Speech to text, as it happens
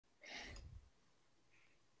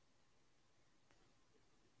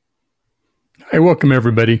Hi, welcome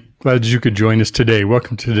everybody. Glad you could join us today.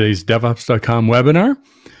 Welcome to today's DevOps.com webinar.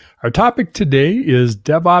 Our topic today is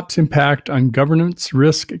DevOps impact on governance,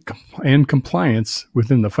 risk, and compliance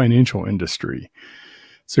within the financial industry.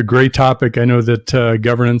 It's a great topic. I know that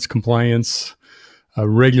governance, compliance,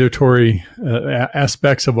 regulatory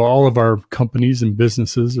aspects of all of our companies and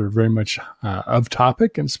businesses are very much of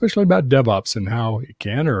topic, and especially about DevOps and how it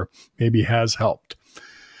can or maybe has helped.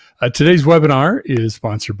 Today's webinar is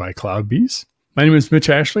sponsored by CloudBees. My name is Mitch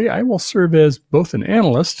Ashley. I will serve as both an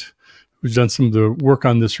analyst who's done some of the work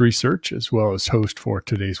on this research as well as host for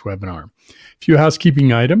today's webinar. A few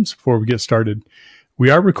housekeeping items before we get started. We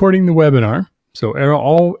are recording the webinar, so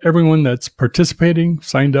everyone that's participating,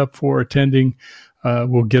 signed up for attending,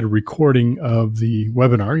 will get a recording of the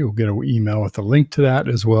webinar. You'll get an email with a link to that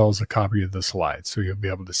as well as a copy of the slides, so you'll be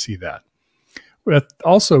able to see that. I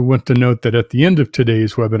also want to note that at the end of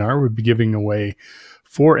today's webinar, we'll be giving away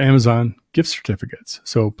 4 Amazon gift certificates.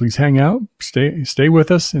 So please hang out, stay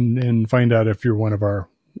with us, and find out if you're one of our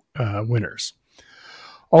winners.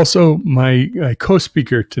 Also, my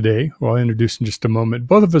co-speaker today, who I'll introduce in just a moment,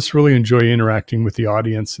 both of us really enjoy interacting with the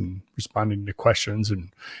audience and responding to questions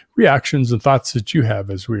and reactions and thoughts that you have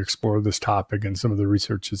as we explore this topic and some of the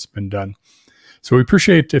research that's been done. So we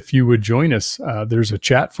appreciate if you would join us. There's a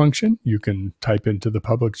chat function. You can type into the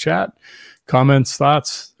public chat, comments,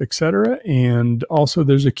 thoughts, etc. And also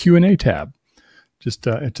there's a Q&A tab just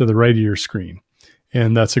to the right of your screen.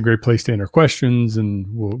 And that's a great place to enter questions. And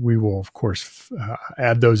we will, of course,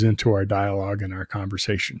 add those into our dialogue and our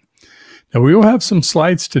conversation. Now, we will have some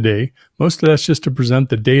slides today. Most of that's just to present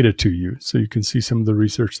the data to you so you can see some of the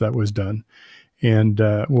research that was done. And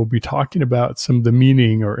we'll be talking about some of the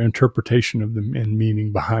meaning or interpretation of the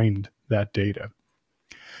meaning behind that data.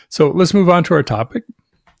 So let's move on to our topic,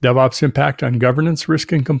 DevOps impact on governance,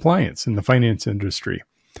 risk, and compliance in the finance industry.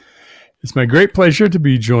 It's my great pleasure to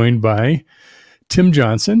be joined by Tim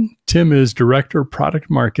Johnson. Tim is Director of Product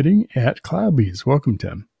Marketing at CloudBees. Welcome,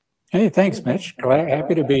 Tim. Hey, thanks, Mitch.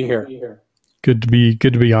 Happy to be here. Good to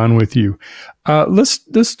be on with you. Let's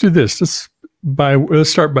do this. Let's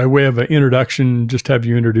start by way of an introduction. Just have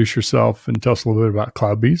you introduce yourself and tell us a little bit about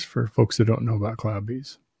CloudBees for folks that don't know about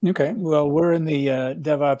CloudBees. Okay. Well, we're in the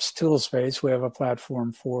DevOps tool space. We have a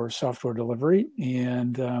platform for software delivery,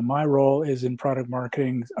 and my role is in product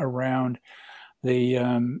marketing around the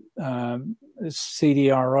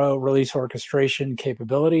CDRO, release orchestration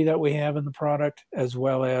capability that we have in the product, as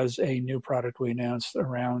well as a new product we announced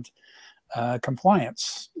around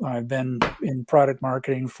compliance. I've been in product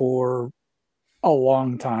marketing for a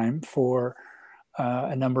long time for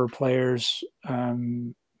a number of players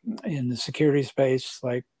in the security space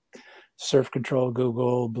like Surf Control,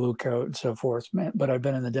 Google, Blue Coat, and so forth. But I've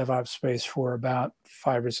been in the DevOps space for about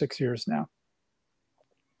 5 or 6 years now.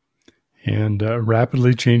 And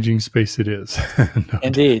rapidly changing space it is.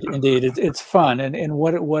 Indeed. It's fun. And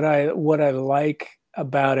what I like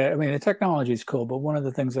about it, I mean, the technology is cool, but one of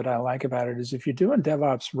the things that I like about it is if you're doing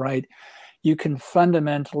DevOps right, you can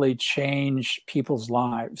fundamentally change people's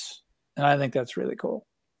lives. And I think that's really cool.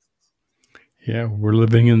 Yeah, we're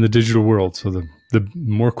living in the digital world. So the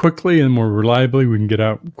more quickly and more reliably we can get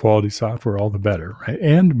out quality software, all the better, right?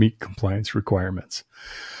 And meet compliance requirements.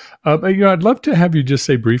 I'd love to have you just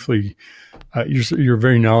say briefly, you're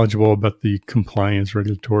very knowledgeable about the compliance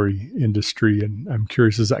regulatory industry. And I'm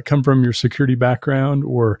curious, does that come from your security background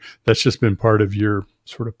or that's just been part of your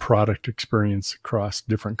sort of product experience across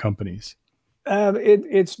different companies?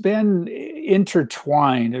 It's been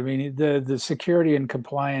intertwined. I mean, the security and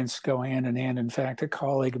compliance go hand in hand. In fact, a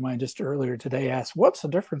colleague of mine just earlier today asked, "What's the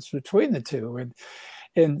difference between the two?"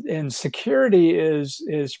 And security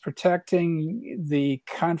is protecting the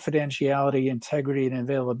confidentiality, integrity, and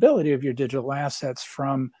availability of your digital assets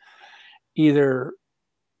from either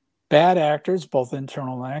bad actors, both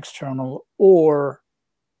internal and external, or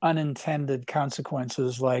unintended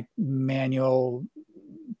consequences like manual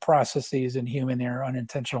processes and human error,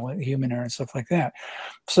 unintentional human error, and stuff like that.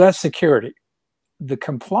 So that's security. The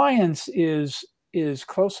compliance is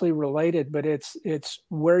closely related, but it's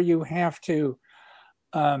where you have to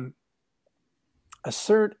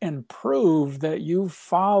assert and prove that you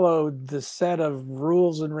followed the set of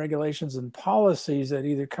rules and regulations and policies that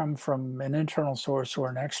either come from an internal source or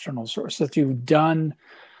an external source, that you've done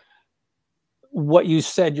what you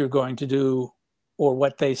said you're going to do or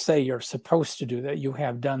what they say you're supposed to do, that you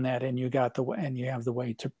have done that and you have the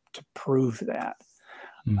way to prove that.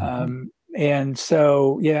 Mm-hmm. And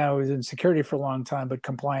so, yeah, I was in security for a long time, but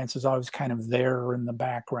compliance is always kind of there in the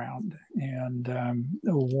background. And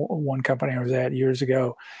one company I was at years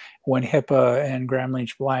ago, when HIPAA and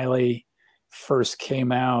Graham-Leach-Bliley first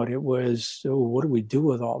came out, it was, oh, what do we do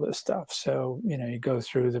with all this stuff? So, you go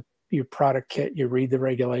through your product kit, you read the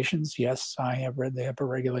regulations. Yes, I have read the HIPAA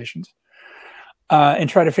regulations. And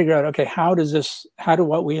try to figure out, okay, how do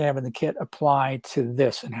what we have in the kit apply to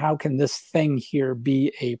this? And how can this thing here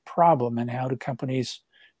be a problem? And how do companies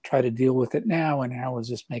try to deal with it now? And how does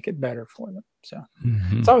this make it better for them? So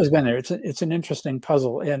it's always been there. It's an interesting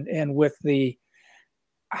puzzle. And with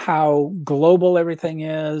how global everything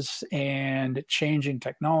is, and changing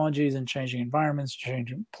technologies and changing environments,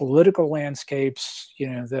 changing political landscapes,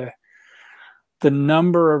 the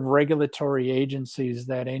number of regulatory agencies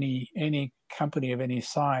that any company of any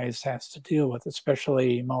size has to deal with,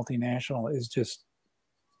 especially multinational, is just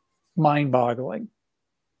mind-boggling.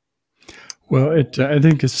 Well, I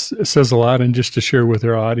think it says a lot. And just to share with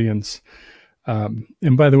our audience,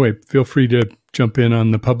 and by the way, feel free to jump in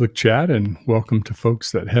on the public chat, and welcome to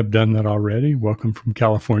folks that have done that already. Welcome from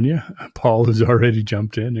California. Paul has already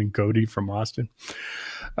jumped in, and Cody from Austin.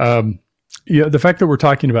 The fact that we're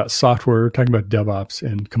talking about software, talking about DevOps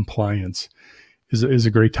and compliance is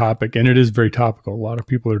a great topic, and it is very topical. A lot of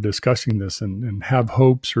people are discussing this and have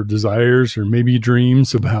hopes or desires or maybe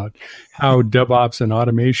dreams about how DevOps and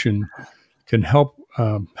automation can help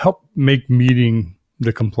make meeting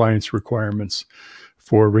the compliance requirements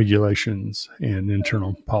for regulations and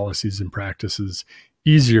internal policies and practices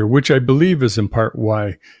easier, which I believe is in part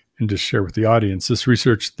why, and just share with the audience, this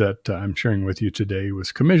research that I'm sharing with you today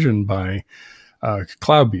was commissioned by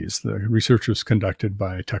CloudBees. The research was conducted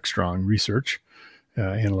by Techstrong Research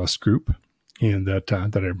analyst group, and that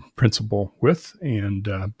I'm principal with. And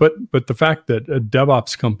but the fact that a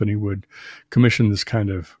DevOps company would commission this kind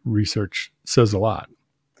of research says a lot.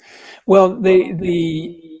 Well,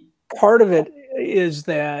 the part of it is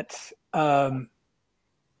that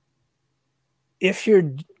if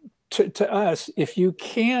you're to us, if you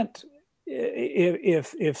can't,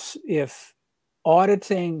 if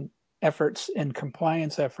auditing efforts and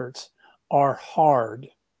compliance efforts are hard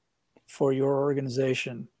for your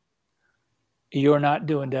organization, you're not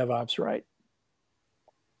doing DevOps right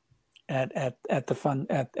at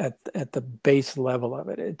the base level of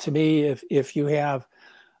it. To me, if you have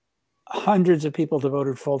hundreds of people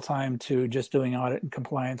devoted full time to just doing audit and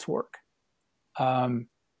compliance work,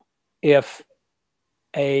 if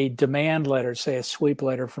a demand letter, say a sweep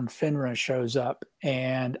letter from FINRA, shows up,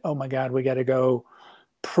 and oh my God, we got to go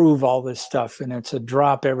prove all this stuff, and it's a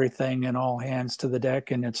drop everything and all hands to the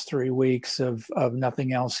deck, and it's 3 weeks of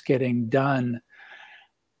nothing else getting done,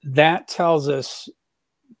 that tells us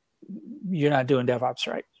you're not doing DevOps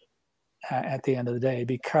right at the end of the day.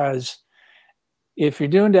 Because if you're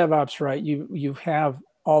doing DevOps right, you have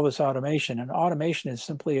all this automation, and automation is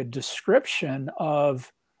simply a description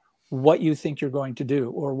of what you think you're going to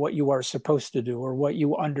do, or what you are supposed to do, or what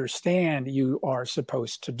you understand you are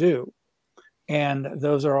supposed to do. And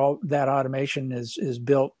those are all, that automation is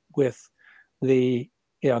built with the,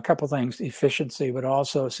 a couple of things, efficiency, but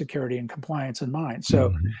also security and compliance in mind.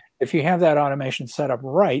 So if you have that automation set up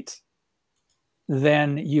right,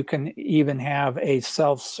 then you can even have a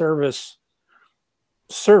self-service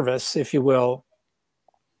service, if you will,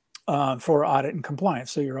 for audit and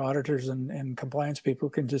compliance. So your auditors and compliance people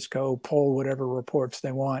can just go pull whatever reports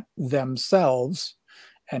they want themselves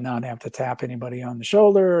and not have to tap anybody on the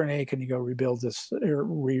shoulder. And hey, can you go rebuild this or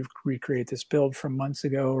recreate this build from months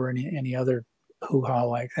ago, or any other hoo-ha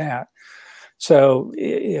like that. So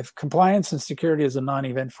if compliance and security is a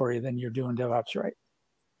non-event for you, then you're doing DevOps right.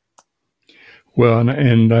 Well,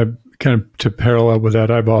 and I've kind of, to parallel with that,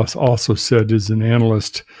 I've also said as an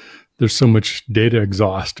analyst, there's so much data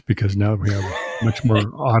exhaust because now we have much more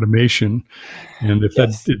automation. And if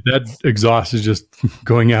that exhaust is just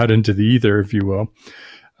going out into the ether, if you will,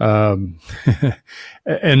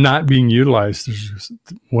 and not being utilized, there's just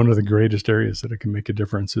one of the greatest areas that it can make a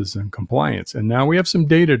difference is in compliance. And now we have some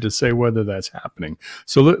data to say whether that's happening.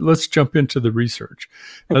 So let's jump into the research.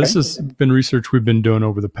 Now, this has been research we've been doing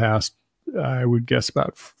over the past, I would guess,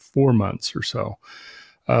 about 4 months or so.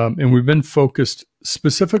 And we've been focused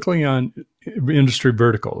specifically on industry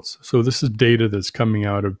verticals. So this is data that's coming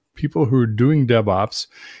out of people who are doing DevOps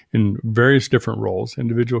in various different roles,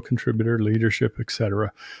 individual contributor, leadership, et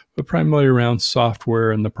cetera, but primarily around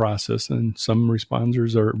software and the process. And some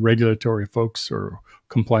responders are regulatory folks or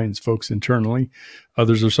compliance folks internally.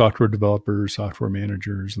 Others are software developers, software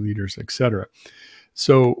managers, leaders, et cetera.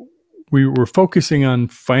 So we were focusing on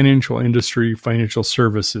financial industry, financial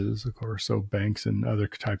services, of course, so banks and other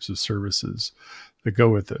types of services that go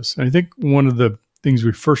with this. And I think one of the things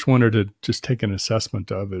we first wanted to just take an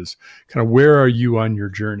assessment of is kind of where are you on your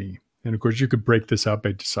journey? And of course, you could break this out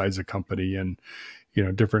by size of company and,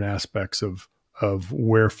 different aspects of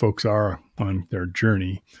where folks are on their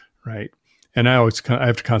journey, right? And I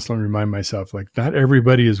have to constantly remind myself, like, not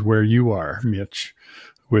everybody is where you are, Mitch,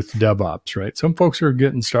 with DevOps, right? Some folks are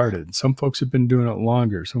getting started. Some folks have been doing it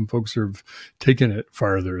longer. Some folks have taken it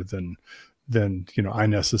farther than I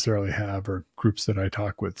necessarily have, or groups that I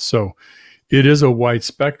talk with. So it is a wide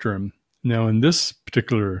spectrum. Now, in this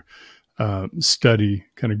particular study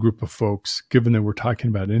kind of group of folks, given that we're talking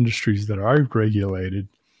about industries that are regulated,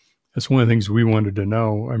 that's one of the things we wanted to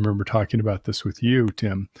know. I remember talking about this with you,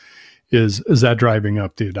 Tim, is that driving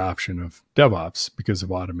up the adoption of DevOps because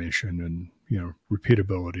of automation and,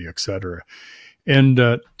 repeatability, et cetera. And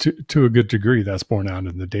to a good degree, that's borne out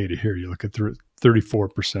in the data here. You look at 34%,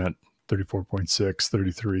 34.6,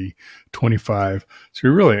 33, 25. So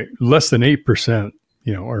you're really less than 8%,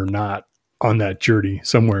 are not on that journey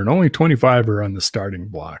somewhere, and only 25 are on the starting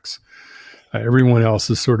blocks. Everyone else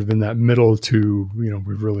is sort of in that middle to,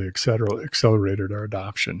 we've really accelerated our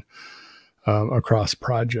adoption across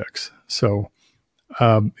projects. So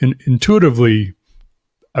intuitively,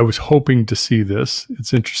 I was hoping to see this.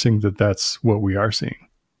 It's interesting that that's what we are seeing.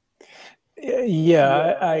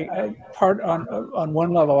 Yeah, I part on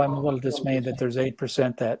one level, I'm a little dismayed that there's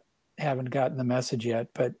 8% that haven't gotten the message yet,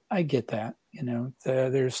 but I get that.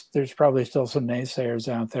 There's probably still some naysayers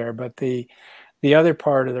out there, but the other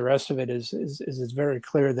part of the rest of it is it's very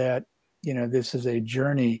clear that this is a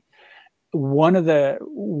journey. One of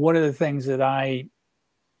the things that I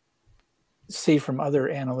see from other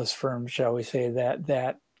analyst firms, shall we say,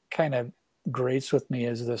 that kind of grates with me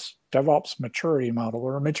is this DevOps maturity model,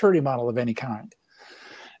 or a maturity model of any kind,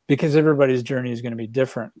 because everybody's journey is going to be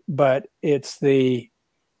different. But it's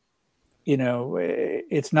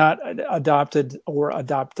it's not adopted or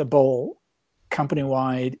adoptable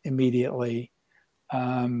company-wide immediately.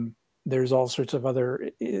 There's all sorts of other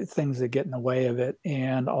things that get in the way of it.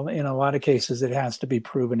 And in a lot of cases, it has to be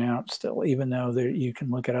proven out still, even though you can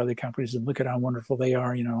look at other companies and look at how wonderful they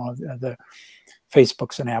are, the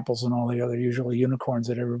Facebooks and Apples and all the other usual unicorns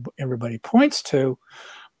that everybody points to.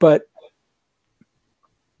 But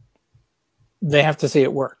they have to see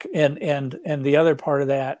it work. And the other part of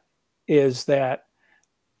that is that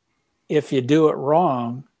if you do it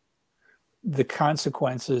wrong, the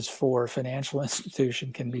consequences for a financial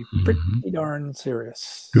institution can be pretty darn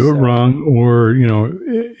serious. Do it wrong, or,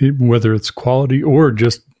 whether it's quality or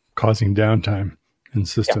just causing downtime in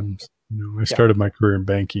systems. I started my career in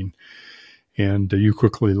banking, and you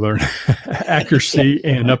quickly learn accuracy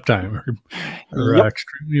and uptime are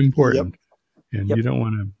extremely important. And you don't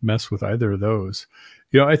want to mess with either of those.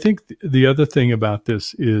 I think the other thing about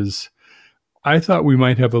this is I thought we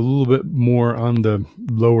might have a little bit more on the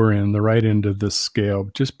lower end, the right end of this scale,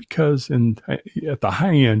 just because at the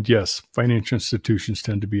high end, yes, financial institutions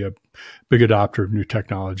tend to be a big adopter of new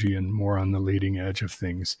technology and more on the leading edge of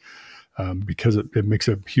things. Because it makes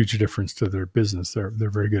a huge difference to their business. They're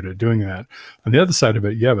very good at doing that. On the other side of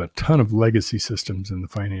it, you have a ton of legacy systems in the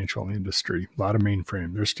financial industry, a lot of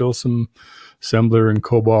mainframe. There's still some assembler and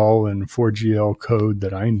COBOL and 4GL code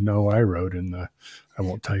that I know I wrote in I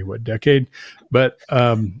won't tell you what decade, but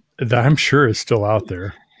that I'm sure is still out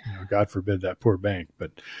there. God forbid that poor bank.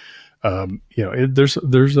 But there's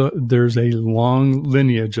a long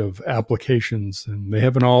lineage of applications, and they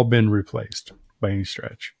haven't all been replaced by any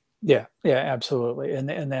stretch. Yeah, absolutely.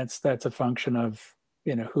 And that's a function of,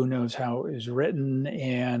 who knows how it is written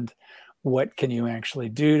and what can you actually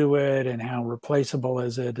do to it and how replaceable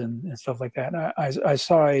is it and stuff like that. I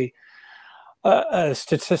saw a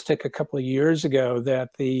statistic a couple of years ago that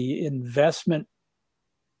the investment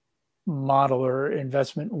model or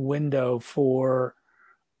investment window for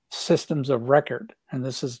systems of record, and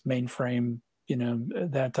this is mainframe,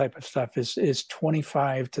 that type of stuff, is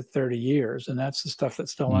 25 to 30 years. And that's the stuff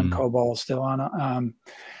that's still on COBOL, still on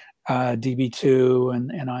DB2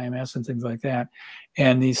 and IMS and things like that.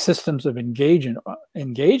 And these systems of engagement,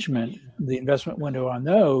 the investment window on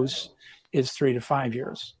those is 3 to 5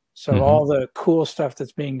 years. So all the cool stuff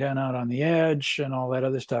that's being done out on the edge and all that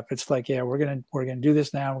other stuff, it's like, we're gonna do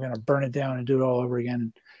this now. We're gonna burn it down and do it all over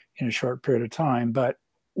again in a short period of time. But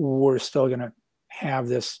we're still gonna have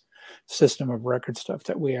this system of record stuff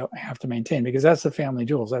that we have to maintain, because that's the family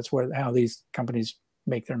jewels. That's how these companies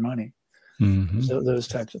make their money. So those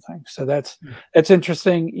types of things. So that's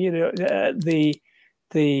interesting.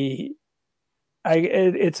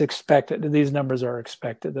 It's expected. These numbers are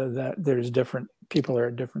expected that there's different people are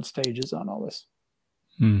at different stages on all this.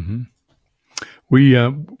 We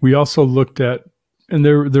also looked at, and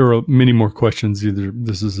there are many more questions. Either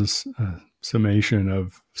this is summation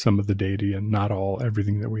of some of the data and not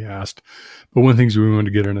everything that we asked. But one of the things we want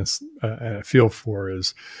to get a feel for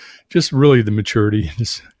is just really the maturity.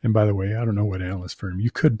 And by the way, I don't know what analyst firm you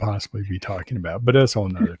could possibly be talking about, but that's a whole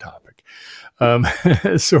nother topic.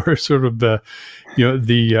 Sort of the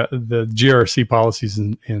GRC policies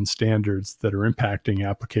and standards that are impacting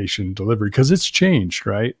application delivery, because it's changed,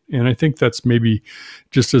 right? And I think that's maybe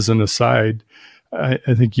just as an aside, I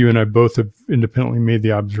think you and I both have independently made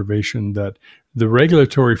the observation that the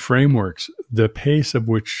regulatory frameworks, the pace of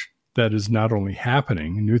which that is not only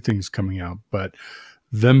happening, new things coming out, but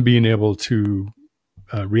them being able to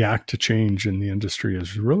react to change in the industry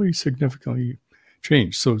is really significantly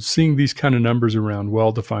changed. So seeing these kind of numbers around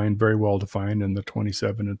well-defined, very well-defined in the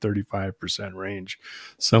 27 and 35% range,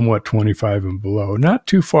 somewhat 25 and below, not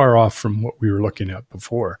too far off from what we were looking at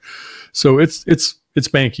before. So it's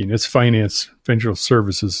banking, it's finance, financial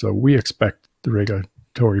services. So we expect the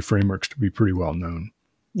regulatory frameworks to be pretty well known.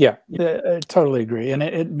 Yeah, I totally agree. And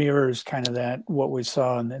it mirrors kind of what we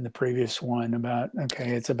saw in the previous one about,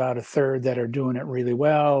 okay, it's about a third that are doing it really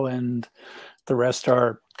well, and the rest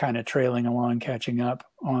are kind of trailing along, catching up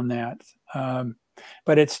on that.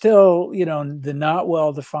 But it's still, the not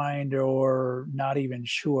well-defined or not even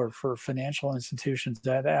sure for financial institutions,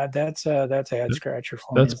 that's a head scratcher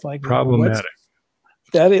for me. That's like problematic.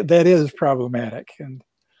 That is problematic. And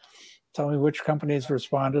tell me which companies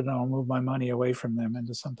responded, and I'll move my money away from them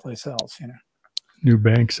into someplace else. New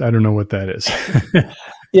banks. I don't know what that is.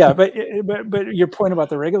 Yeah, but your point about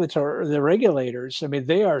the regulators. I mean,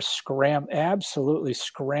 they are absolutely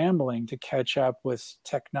scrambling to catch up with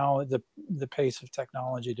technology, the pace of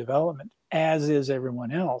technology development, as is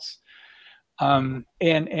everyone else. And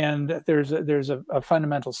there's a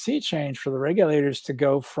fundamental sea change for the regulators to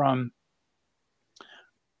go from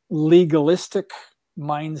legalistic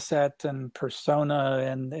mindset and persona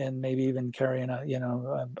and maybe even carrying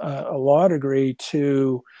a law degree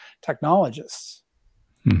to technologists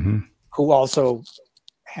who also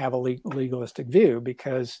have a legalistic view,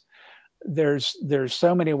 because there's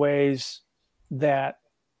so many ways that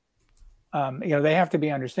they have to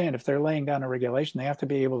understand, if they're laying down a regulation, they have to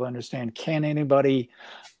be able to understand, can anybody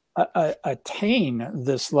attain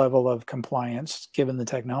this level of compliance given the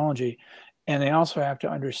technology? And they also have to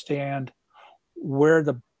understand where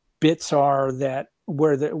the bits are,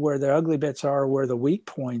 where the ugly bits are, where the weak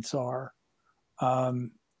points are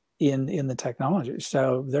in the technology.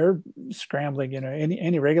 So they're scrambling.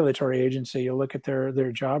 Any regulatory agency, you look at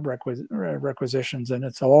their job requisitions, and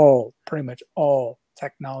it's pretty much all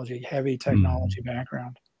heavy technology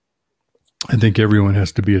background. I think everyone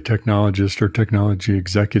has to be a technologist or technology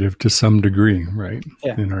executive to some degree, right?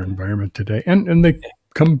 Yeah. In our environment today, and they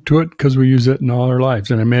come to it because we use it in all our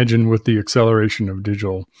lives. And I imagine with the acceleration of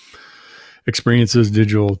digital experiences,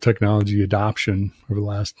 digital technology adoption over the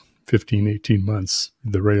last 15, 18 months,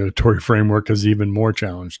 the regulatory framework is even more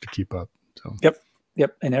challenged to keep up. So.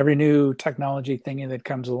 Yep. And every new technology thingy that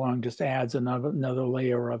comes along just adds another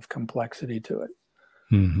layer of complexity to it.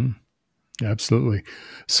 Mm-hmm. Absolutely.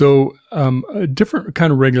 So different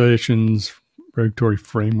kind of regulatory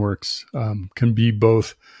frameworks can be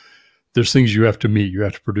both. There's things you have to meet. You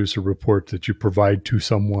have to produce a report that you provide to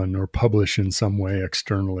someone or publish in some way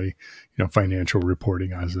externally. Financial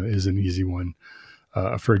reporting is an easy one,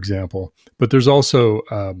 for example. But there's also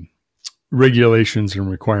regulations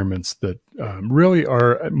and requirements that really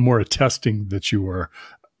are more attesting that you are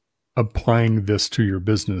applying this to your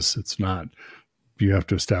business. It's not, you have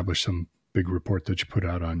to establish some big report that you put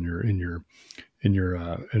out on in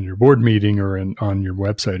your board meeting or on your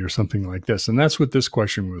website or something like this. And that's what this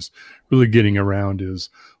question was really getting around, is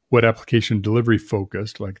what application delivery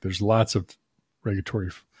focused, like there's lots of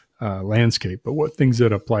regulatory landscape, but what things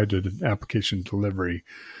that apply to the application delivery,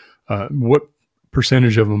 what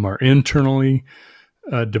percentage of them are internally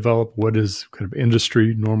developed, what is kind of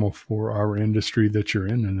industry normal for our industry that you're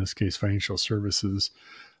in this case, financial services,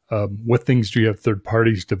 what things do you have third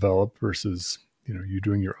parties develop versus you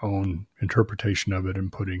doing your own interpretation of it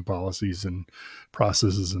and putting policies and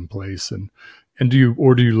processes in place, and do you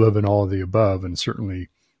live in all of the above? And certainly,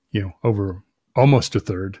 over almost a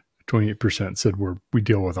third, 28% said we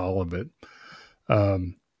deal with all of it,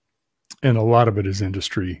 and a lot of it is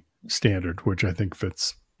industry standard, which I think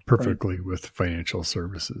fits perfectly with financial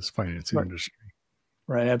services, financing industry.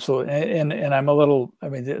 Right, absolutely, and I'm a little. I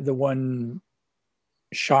mean, the one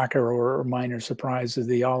shocker or minor surprise of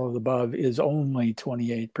the all of the above is only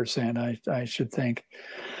 28%. I should think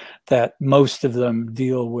that most of them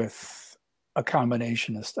deal with a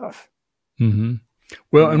combination of stuff. Mm-hmm.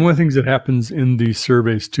 Well, and one of the things that happens in these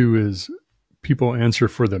surveys too is people answer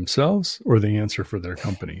for themselves or they answer for their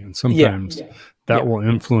company. And Yeah. sometimes that will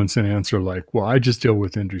influence an answer like, well, I just deal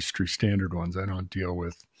with industry standard ones. I don't deal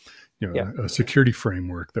with, a security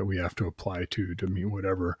framework that we have to apply to meet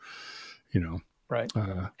whatever, Right.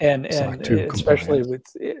 And especially with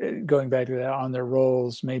going back to that on their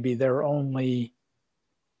roles, maybe they're only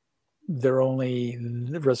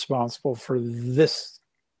responsible for this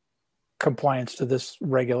compliance to this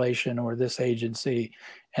regulation or this agency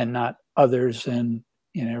and not others. And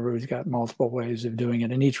everybody's got multiple ways of doing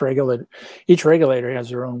it, and each regulator has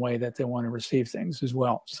their own way that they want to receive things as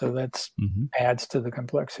well. So that's adds to the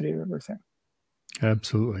complexity of everything.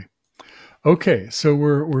 Absolutely. Okay, so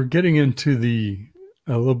we're getting into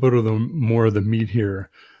a little bit of more of the meat here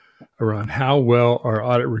around how well are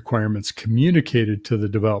audit requirements communicated to the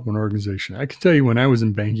development organization. I can tell you, when I was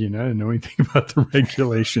in banking, I didn't know anything about the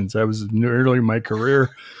regulations. I was early in my career.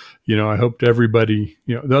 I hoped everybody,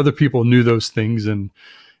 the other people knew those things and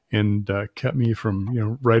kept me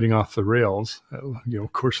from, writing off the rails.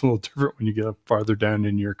 Of course, a little different when you get farther down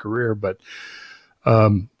in your career, but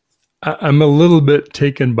I'm a little bit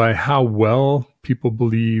taken by how well people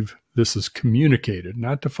believe this is communicated,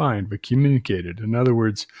 not defined, but communicated. In other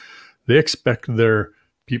words, they expect their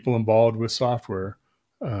people involved with software,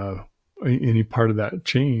 any part of that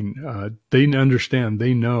chain, they understand,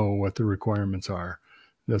 they know what the requirements are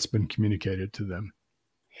that's been communicated to them.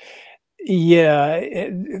 Yeah,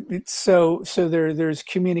 so there's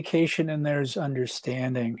communication and there's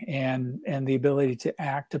understanding and the ability to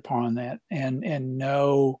act upon that and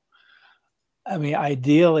know. I mean,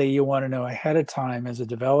 ideally, you want to know ahead of time as a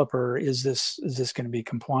developer, is this going to be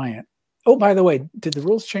compliant? Oh, by the way, did the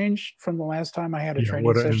rules change from the last time I had a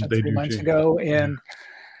training session 3 months ago? And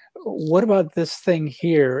what about this thing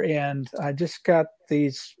here? And I just got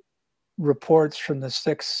these reports from the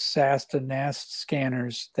 6 SAST and NAST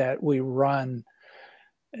scanners that we run,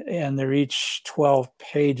 and they're each 12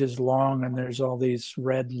 pages long, and there's all these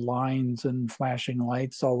red lines and flashing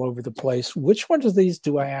lights all over the place. Which ones of these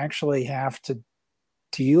do I actually have to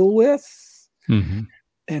deal with?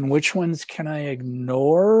 And which ones can I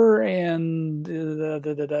ignore? And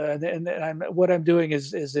what I'm doing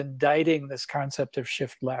is indicting this concept of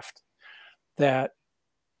shift left, that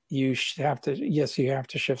you have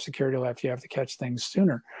to shift security left. You have to catch things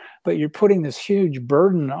sooner, but you're putting this huge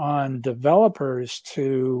burden on developers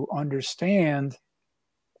to understand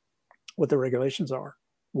what the regulations are,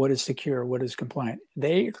 what is secure, what is compliant.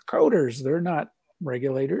 They're coders. They're not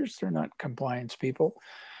regulators. They're not compliance people.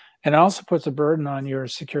 And it also puts a burden on your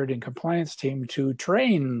security and compliance team to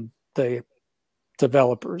train the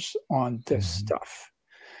developers on this stuff.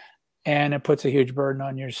 And it puts a huge burden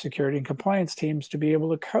on your security and compliance teams to be able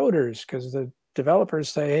to coders, because the developers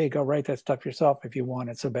say, hey, go write that stuff yourself if you want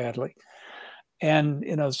it so badly. And,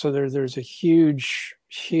 so there's a huge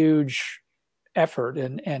effort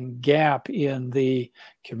and gap in the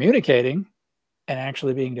communicating and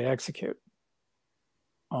actually being to execute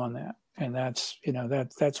on that. And that's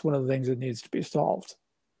one of the things that needs to be solved.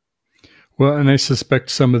 Well, and I suspect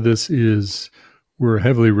some of this is, we're a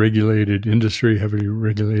heavily regulated industry, heavily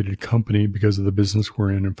regulated company because of the business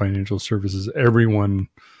we're in financial services. Everyone,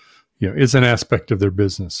 it's an aspect of their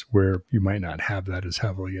business where you might not have that as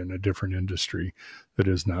heavily in a different industry that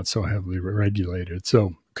is not so heavily regulated.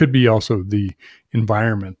 So could be also the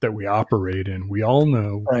environment that we operate in. We all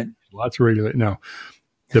know lots of regulate. Now,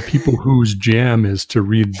 the people whose jam is to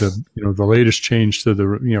read the latest change to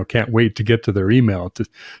the, can't wait to get to their email to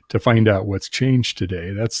find out what's changed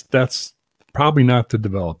today. That's probably not the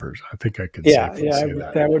developers. I think I could say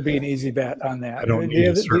that. That would be an easy bet on that. I don't need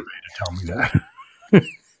a survey to tell me that.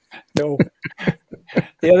 No.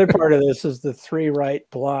 The other part of this is the 3 right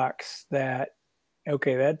blocks that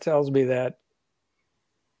tells me that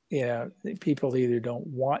people either don't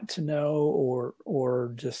want to know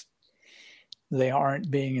or just they aren't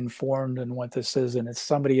being informed in what this is, and it's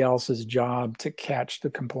somebody else's job to catch the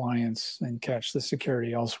compliance and catch the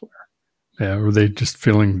security elsewhere. Yeah, or they just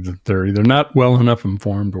feeling that they're either not well enough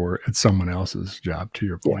informed or it's someone else's job, to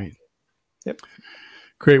your point. Yep.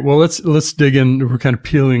 Great. Well, let's dig in. We're kind of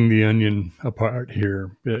peeling the onion apart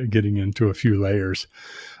here, getting into a few layers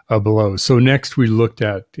below. So next we looked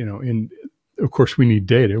at, of course, we need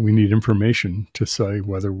data. We need information to say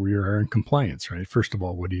whether we are in compliance, right? First of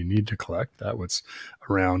all, what do you need to collect? That was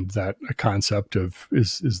around that concept of,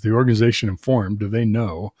 is the organization informed? Do they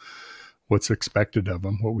know what's expected of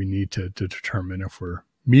them, what we need to determine if we're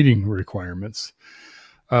meeting requirements?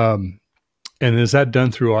 And is that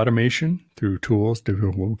done through automation, through tools?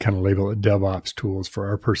 We'll kind of label it DevOps tools for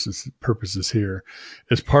our purposes here,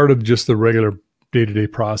 as part of just the regular day-to-day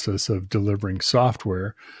process of delivering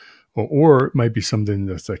software? or it might be something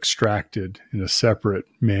that's extracted in a separate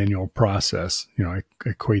manual process. I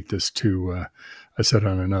equate this to, I said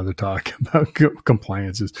on another talk about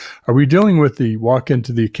compliances. Are we dealing with the walk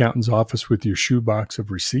into the accountant's office with your shoebox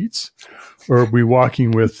of receipts? Or are we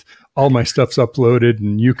walking with all my stuff's uploaded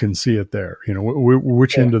and you can see it there?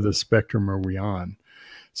 Which end of the spectrum are we on?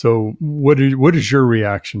 So what is your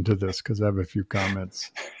reaction to this? Because I have a few comments.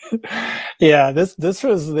 Yeah, this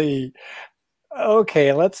was the,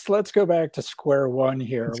 okay, let's go back to square one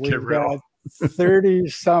here. We've got 30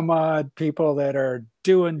 some odd people that are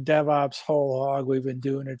doing DevOps whole hog. We've been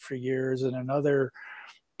doing it for years, and another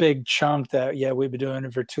big chunk that, yeah, we've been doing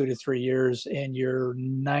it for 2 to 3 years, and your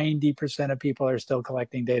 90% of people are still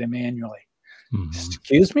collecting data manually.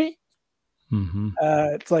 Excuse me?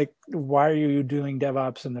 It's like, why are you doing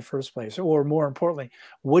DevOps in the first place? Or more importantly,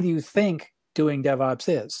 what do you think doing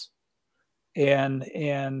DevOps is? And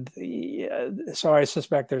so I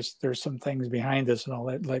suspect there's some things behind this, and I'll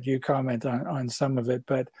let you comment on some of it.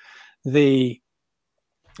 But the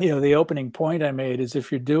opening point I made is,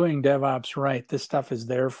 if you're doing DevOps right, this stuff is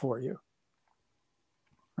there for you,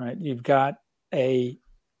 right? You've got a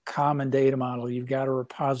common data model, you've got a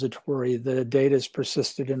repository, the data is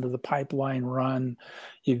persisted into the pipeline run,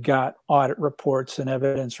 you've got audit reports and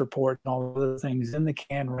evidence reports and all the things in the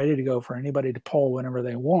can ready to go for anybody to pull whenever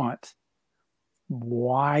they want.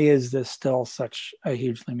 Why is this still such a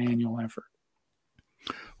hugely manual effort?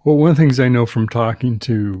 Well, one of the things I know from talking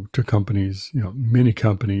to companies, many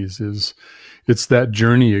companies, is it's that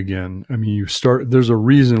journey again. I mean, there's a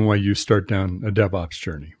reason why you start down a DevOps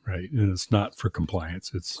journey, right? And it's not for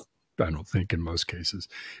compliance. I don't think in most cases,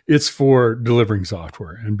 it's for delivering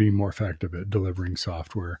software and being more effective at delivering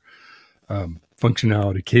software.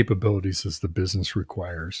 Functionality, capabilities as the business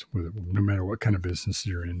requires, no matter what kind of business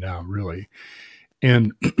you're in now, really.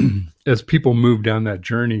 And as people move down that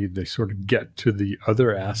journey, they sort of get to the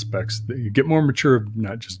other aspects. You get more mature of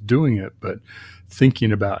not just doing it, but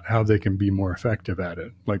thinking about how they can be more effective at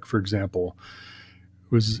it. Like, for example,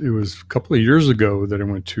 it was a couple of years ago that I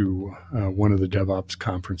went to one of the DevOps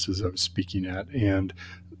conferences I was speaking at, and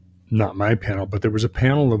not my panel, but there was a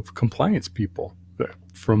panel of compliance people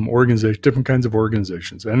from different kinds of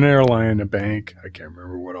organizations, an airline, a bank, I can't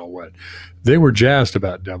remember what. They were jazzed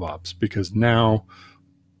about DevOps because now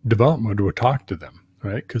development would talk to them,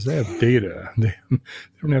 right? Because they have data. They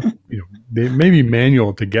don't have, they may be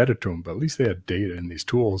manual to get it to them, but at least they have data in these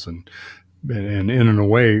tools. And in a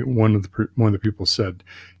way, one of the people said,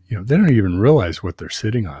 they don't even realize what they're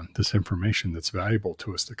sitting on, this information that's valuable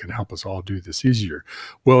to us that can help us all do this easier.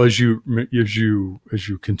 Well, as you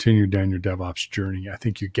continue down your DevOps journey, I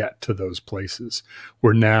think you get to those places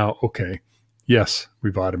where now, okay, yes,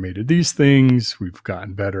 we've automated these things. We've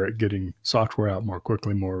gotten better at getting software out more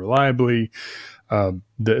quickly, more reliably. We're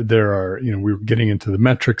getting into the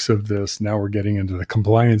metrics of this. Now we're getting into the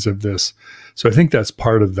compliance of this. So I think that's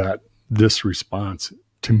part of this response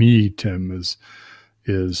to me, Tim,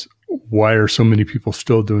 is why are so many people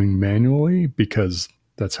still doing manually? Because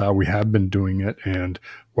that's how we have been doing it. And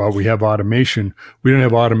while we have automation, we don't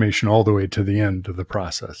have automation all the way to the end of the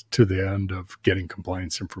process, to the end of getting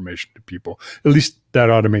compliance information to people. At least that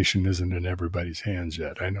automation isn't in everybody's hands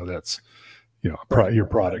yet. I know that's, your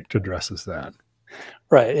product addresses that.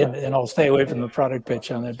 Right. And I'll stay away from the product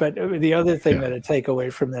pitch on that. But the other thing that I take away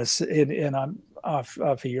from this, and I'm off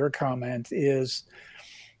of your comment,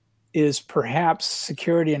 is perhaps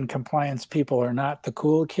security and compliance people are not the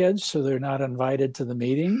cool kids, so they're not invited to the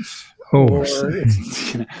meetings. Or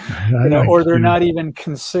they're not even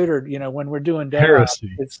considered, when we're doing DevOps.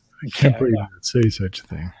 Heresy. I can't believe you would say such a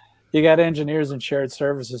thing. You got engineers and shared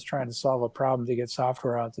services trying to solve a problem to get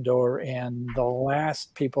software out the door, and the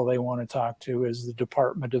last people they want to talk to is the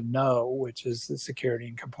Department of No, which is the security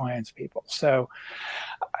and compliance people. So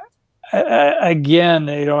again,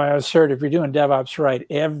 I assert, if you're doing DevOps right,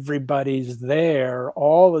 everybody's there.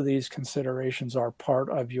 All of these considerations are part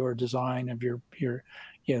of your design of your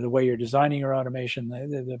the way you're designing your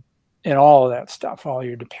automation, and all of that stuff, all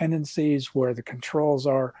your dependencies, where the controls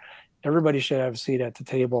are. Everybody should have a seat at the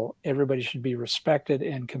table. Everybody should be respected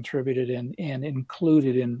and contributed and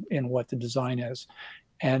included in what the design is.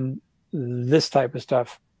 And this type of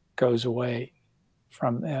stuff goes away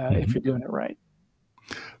from if you're doing it right.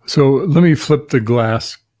 So let me flip the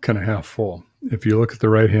glass kind of half full. If you look at the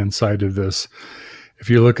right-hand side of this, if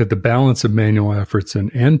you look at the balance of manual efforts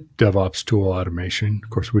and DevOps tool automation, of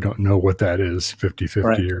course, we don't know what that is,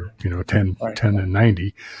 50-50 or 10 and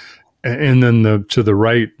 90. And then to the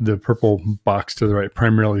right, the purple box to the right,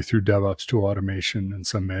 primarily through DevOps tool automation and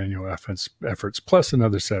some manual efforts, plus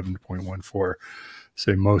another 7.14,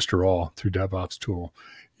 say most or all through DevOps tool.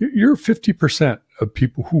 You're 50% of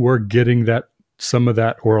people who are getting that, some of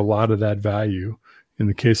that or a lot of that value. In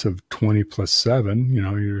the case of 20 plus 7,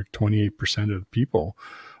 you're 28% of the people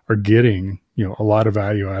are getting, a lot of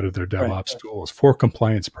value out of their DevOps tools for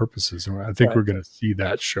compliance purposes. And I think we're going to see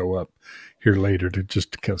that show up here later. To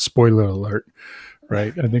just kind of spoiler alert,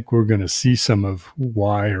 right? I think we're going to see some of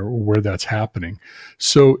why or where that's happening.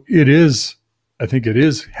 So I think it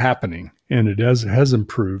is happening, and it has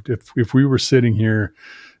improved. If we were sitting here,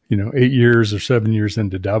 8 years or 7 years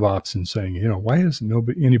into DevOps and saying, why isn't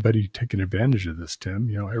anybody taking advantage of this,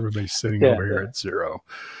 Tim? Everybody's sitting over here at 0,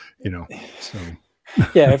 so.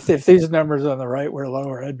 Yeah, if these numbers on the right were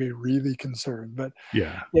lower, I'd be really concerned. But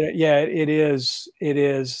it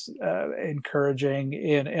is encouraging,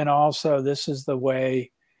 and also this is the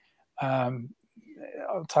way. I'll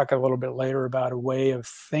talk a little bit later about a way of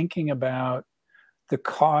thinking about the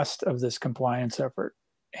cost of this compliance effort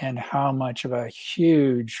and how much of a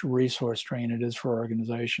huge resource drain it is for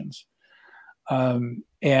organizations.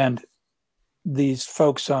 And these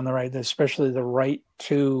folks on the right, especially the right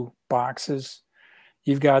 2 boxes,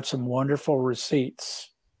 you've got some wonderful receipts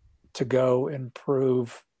to go and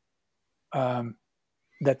prove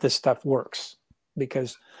that this stuff works,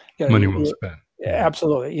 because money well spent.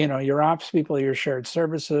 Absolutely. Your ops people, your shared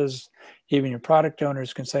services, even your product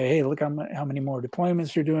owners can say, hey, look how many more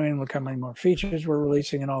deployments you're doing, look how many more features we're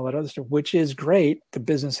releasing and all that other stuff, which is great. The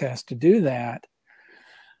business has to do that.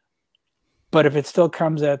 But if it still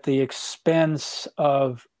comes at the expense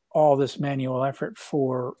of all this manual effort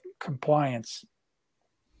for compliance,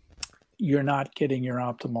 you're not getting your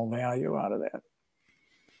optimal value out of that.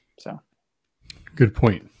 So, good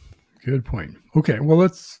point. Okay, well,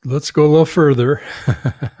 let's go a little further.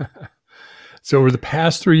 So over the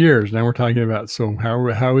past 3 years, now we're talking about, so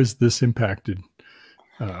how is this impacted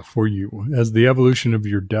for you as the evolution of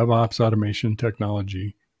your DevOps automation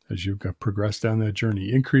technology, as you've progressed down that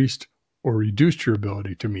journey, increased or reduced your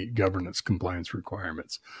ability to meet governance compliance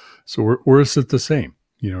requirements? So or is it the same?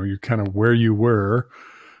 You're kind of where you were.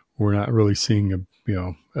 We're not really seeing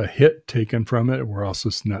a hit taken from it. We're also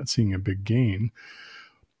not seeing a big gain.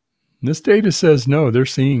 This data says no, they're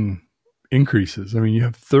seeing increases. I mean, you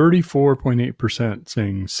have 34.8%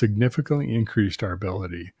 saying significantly increased our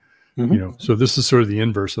ability. So this is sort of the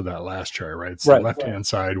inverse of that last chart, right? It's the left-hand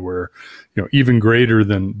side where, even greater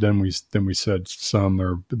than we said some,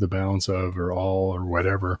 or the balance of, or all, or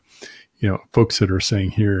whatever. Folks that are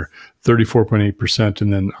saying here 34.8%,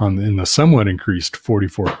 and then in the somewhat increased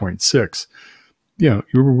 44.6.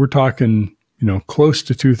 We're talking, close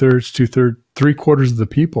to 2/3, 3/4 of the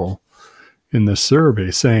people in this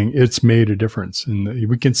survey saying it's made a difference. And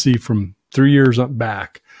we can see from 3 years up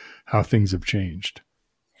back how things have changed.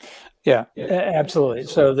 Yeah, absolutely.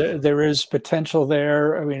 So there is potential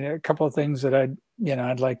there. I mean, a couple of things that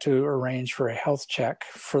I'd like to arrange for a health check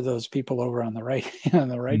for those people over on the right,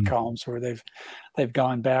 columns where they've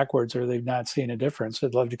gone backwards or they've not seen a difference.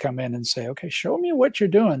 I'd love to come in and say, okay, show me what you're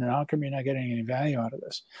doing, and how come you're not getting any value out of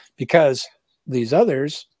this? Because these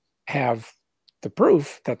others have the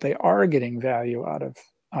proof that they are getting value out of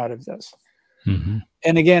this. Mm-hmm.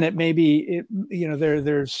 And again, it may be,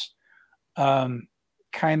 there's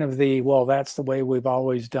kind of that's the way we've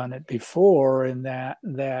always done it before, and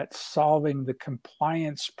that solving the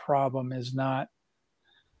compliance problem is not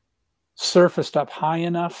surfaced up high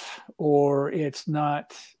enough, or it's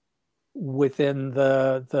not within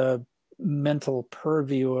the mental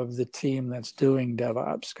purview of the team that's doing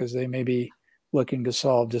DevOps, because they may be looking to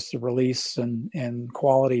solve just the release and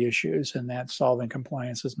quality issues, and that solving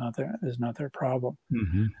compliance is not their problem.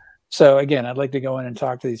 Mm-hmm. So again, I'd like to go in and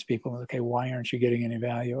talk to these people. Okay, why aren't you getting any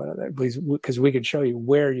value out of that? Please, because we can show you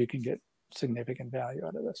where you can get significant value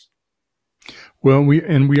out of this. Well,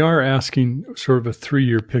 we are asking sort of a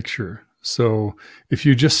 3-year picture. So if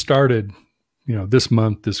you just started, this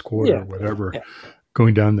month, this quarter, whatever,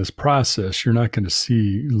 going down this process, you're not going to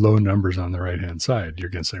see low numbers on the right-hand side. You're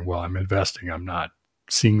going to say, well, I'm investing. I'm not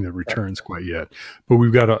seeing the returns quite yet. But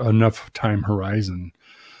we've got enough time horizon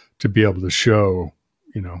to be able to show,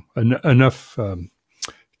 enough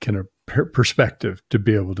kind of perspective to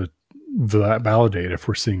be able to validate if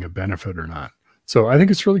we're seeing a benefit or not. So I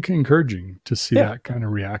think it's really encouraging to see that kind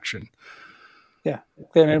of reaction. Yeah,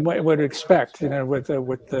 and what would expect, with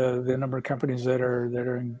the number of companies that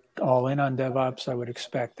are all in on DevOps, I would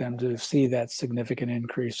expect them to see that significant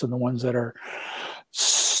increase. And the ones that are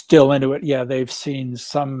still into it, they've seen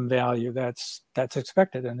some value. That's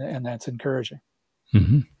expected, and that's encouraging.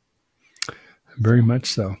 Mm-hmm. Very much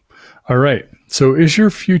so. All right. So is your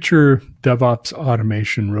future DevOps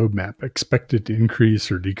automation roadmap expected to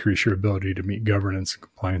increase or decrease your ability to meet governance and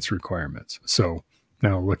compliance requirements? So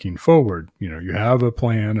now looking forward, you have a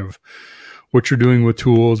plan of what you're doing with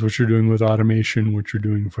tools, what you're doing with automation, what you're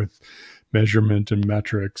doing with measurement and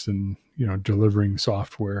metrics, and delivering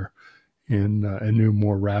software in a new,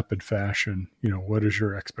 more rapid fashion. What is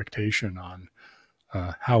your expectation on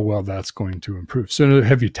how well that's going to improve? So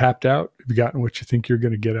have you tapped out? Have you gotten what you think you're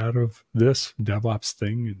going to get out of this DevOps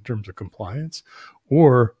thing in terms of compliance?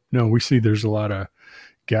 Or no, we see there's a lot of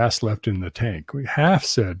gas left in the tank. We have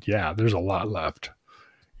said, yeah, there's a lot left,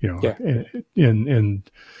 Yeah. and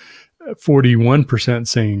 41%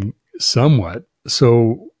 saying somewhat.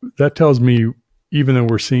 So that tells me, even though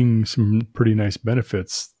we're seeing some pretty nice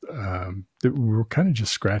benefits, that we're kind of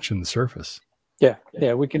just scratching the surface. Yeah,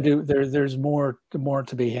 we can do. There's more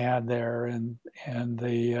to be had there, and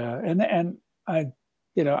I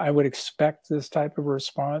would expect this type of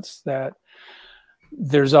response, that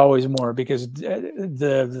there's always more, because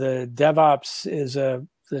the DevOps is the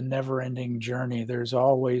never-ending journey. There's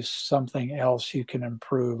always something else you can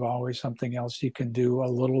improve, always something else you can do a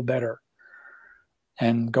little better,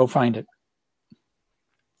 and go find it.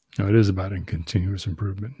 No, it is about continuous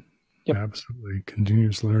improvement. Yep. Absolutely,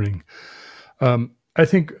 continuous learning. I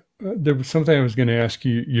think there was something I was going to ask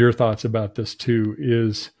you your thoughts about this too.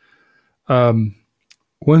 Is one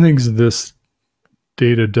of the things this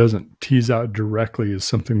data doesn't tease out directly is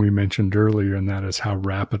something we mentioned earlier, and that is how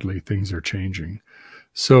rapidly things are changing.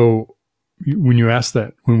 So when we ask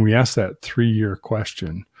that 3-year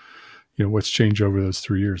question, what's changed over those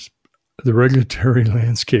 3 years? The regulatory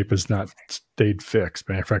landscape has not stayed fixed.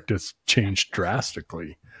 Matter of fact, it's changed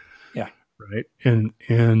drastically. Yeah. Right.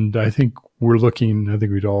 And I think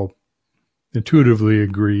we'd all intuitively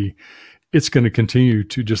agree it's going to continue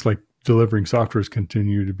to, just like delivering software,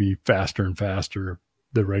 continue to be faster and faster.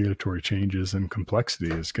 The regulatory changes and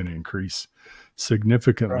complexity is going to increase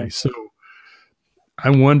significantly. Right. So I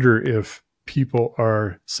wonder if people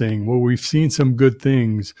are saying, well, we've seen some good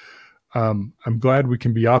things. I'm glad we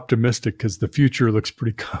can be optimistic because the future looks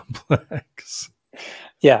pretty complex.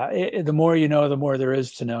 Yeah, the more you know, the more there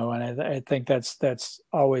is to know, and I think that's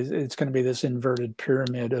always, it's going to be this inverted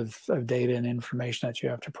pyramid of data and information that you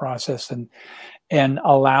have to process and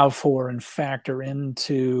allow for and factor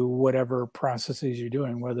into whatever processes you're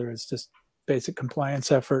doing, whether it's just basic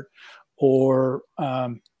compliance effort or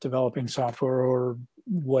developing software or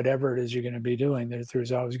whatever it is you're going to be doing.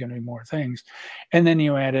 There's always going to be more things, and then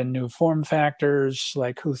you add in new form factors,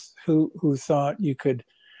 like who thought you could.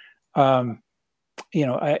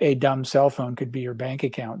 A dumb cell phone could be your bank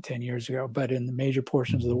account 10 years ago, but in the major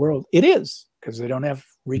portions of the world, it is, because they don't have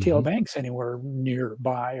retail banks anywhere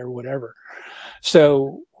nearby or whatever.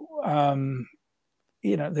 So,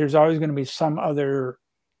 there's always going to be some other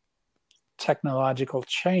technological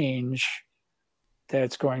change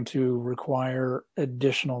that's going to require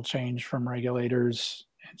additional change from regulators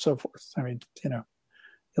and so forth. I mean, you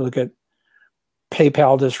look at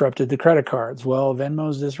PayPal disrupted the credit cards. Well,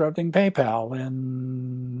 Venmo's disrupting PayPal,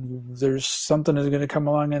 and there's something that's going to come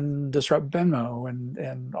along and disrupt Venmo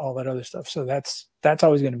and all that other stuff. So that's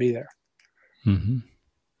always going to be there.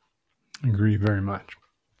 Mm-hmm. Agree very much.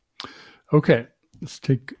 Okay, let's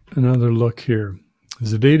take another look here.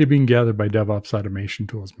 Is the data being gathered by DevOps automation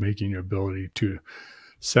tools making your ability to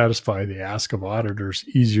satisfy the ask of auditors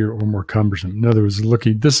easier or more cumbersome? In other words,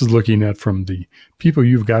 this is looking at from the people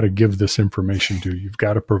you've got to give this information to. You've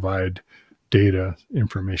got to provide data,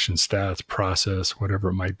 information, stats, process, whatever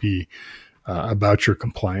it might be, about your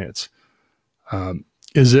compliance.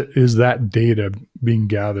 Is that data being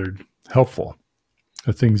gathered helpful?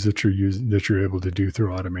 The things that you're able to do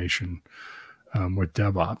through automation with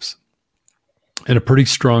DevOps, and a pretty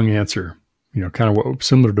strong answer. Kind of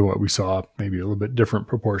similar to what we saw, maybe a little bit different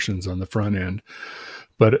proportions on the front end,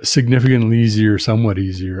 but significantly easier, somewhat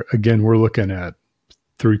easier. Again, we're looking at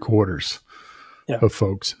 3/4 of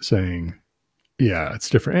folks saying, yeah, it's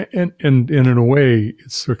different. And in a way,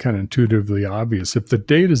 it's sort of kind of intuitively obvious. If the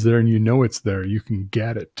data is there and it's there, you can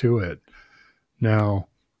get it to it. Now,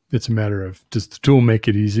 it's a matter of, does the tool make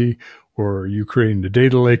it easy, or are you creating the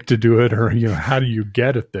data lake to do it? Or, how do you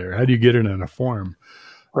get it there? How do you get it in a form?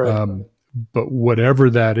 Right. But whatever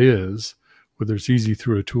that is, whether it's easy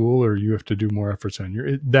through a tool or you have to do more efforts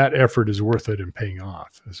on that effort is worth it and paying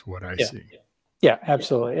off, is what I see. Yeah,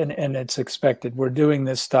 absolutely. And it's expected. We're doing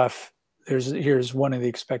this stuff. Here's one of the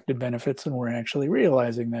expected benefits, and we're actually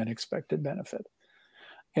realizing that expected benefit.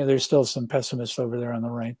 There's still some pessimists over there on the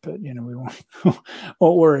right, but we won't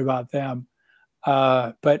worry about them.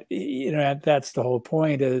 But that's the whole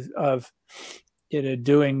point of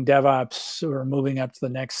doing DevOps or moving up to the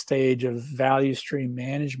next stage of value stream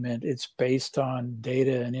management. It's based on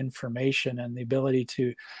data and information and the ability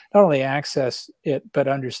to not only access it, but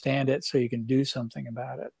understand it so you can do something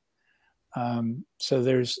about it. So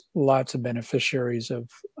there's lots of beneficiaries of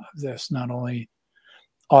this, not only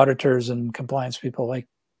auditors and compliance people like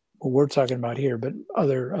what we're talking about here, but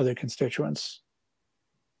other constituents.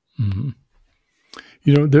 Mm-hmm.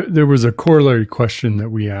 There was a corollary question that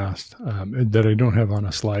we asked that I don't have on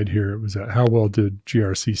a slide here. It was how well did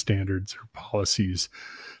GRC standards or policies,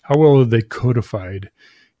 how well are they codified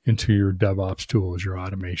into your DevOps tools, your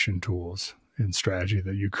automation tools and strategy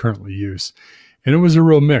that you currently use? And it was a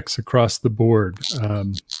real mix across the board.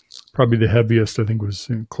 Probably the heaviest, I think, was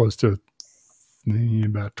close to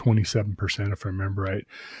about 27%, if I remember right.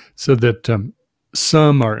 So that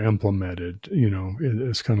some are implemented,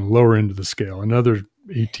 it's kind of lower end of the scale. Another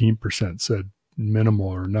 18% said minimal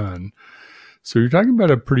or none. So you're talking about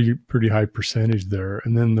a pretty high percentage there.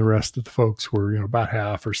 And then the rest of the folks were, about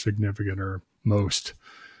half or significant or most,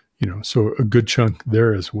 so a good chunk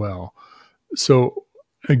there as well. So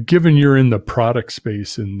given you're in the product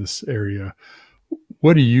space in this area,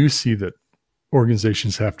 what do you see that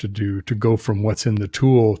organizations have to do to go from what's in the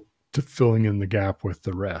tool to filling in the gap with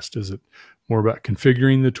the rest? Is it more about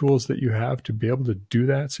configuring the tools that you have to be able to do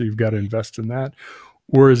that, so you've got to invest in that?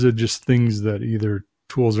 Or is it just things that either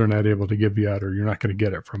tools are not able to give you out or you're not going to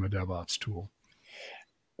get it from a DevOps tool?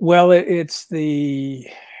 Well, there's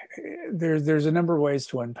a number of ways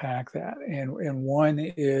to unpack that. And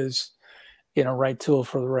one is, right tool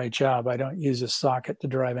for the right job. I don't use a socket to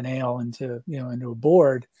drive a nail into a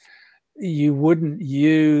board. You wouldn't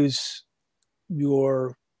use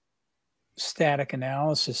your static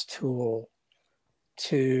analysis tool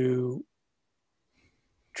to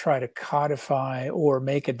try to codify or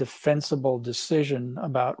make a defensible decision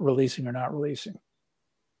about releasing or not releasing.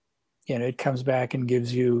 It comes back and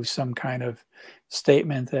gives you some kind of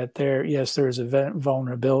statement that there is a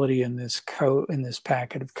vulnerability in this code, in this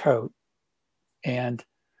packet of code, and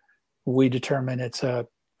we determine it's a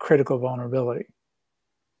critical vulnerability.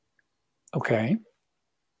 Okay,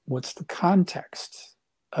 what's the context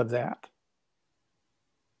of that?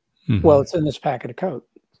 Mm-hmm. Well, it's in this packet of code.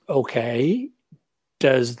 Okay,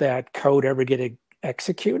 does that code ever get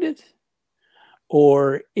executed?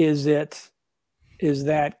 Or is that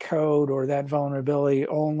code or that vulnerability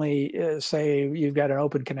only, say you've got an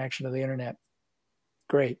open connection to the internet?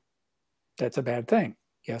 Great, that's a bad thing.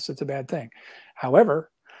 Yes, it's a bad thing.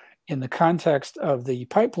 However, in the context of the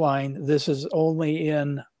pipeline, this is only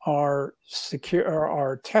in our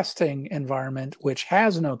testing environment, which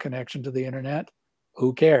has no connection to the internet.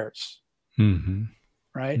 Who cares? Mm-hmm.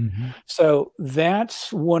 Right? Mm-hmm. So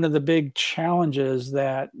that's one of the big challenges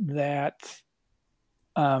that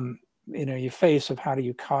you face of how do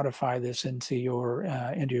you codify this into your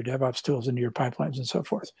DevOps tools, into your pipelines and so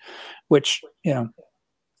forth, which,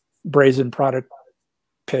 brazen product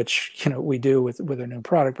pitch, we do with a new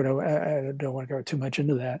product, but I don't want to go too much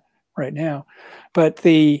into that right now. But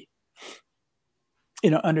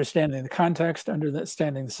understanding the context,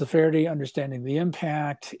 understanding the severity, understanding the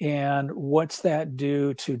impact, and what's that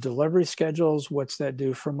do to delivery schedules, what's that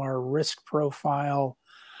do from our risk profile,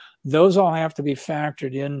 those all have to be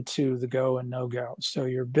factored into the go and no-go. So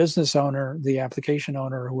your business owner, the application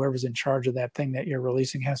owner, whoever's in charge of that thing that you're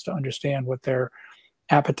releasing has to understand what their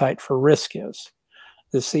appetite for risk is.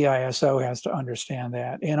 The CISO has to understand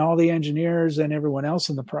that. And all the engineers and everyone else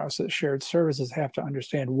in the process, shared services, have to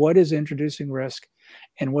understand what is introducing risk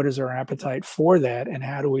and what is our appetite for that, and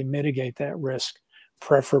how do we mitigate that risk,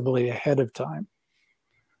 preferably ahead of time.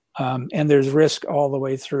 And there's risk all the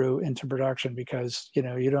way through into production, because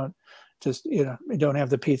you don't just you don't have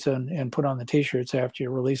the pizza and put on the t-shirts after you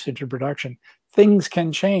release into production. Things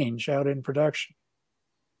can change out in production,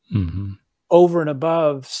 mm-hmm. over and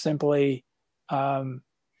above simply a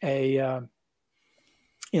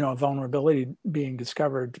vulnerability being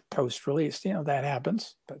discovered post-release. That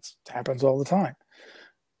happens. That happens all the time.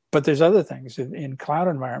 But there's other things in cloud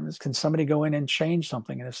environments. Can somebody go in and change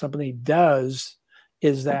something? And if somebody does,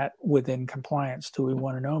 is that within compliance? Do we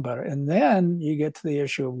want to know about it? And then you get to the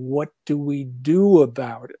issue of what do we do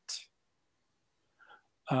about it?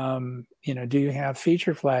 Do you have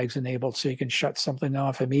feature flags enabled so you can shut something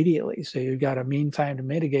off immediately? So you've got a mean time to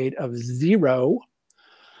mitigate of 0,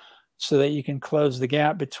 so that you can close the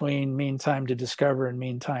gap between mean time to discover and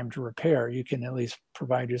mean time to repair. You can at least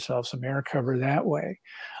provide yourself some air cover that way.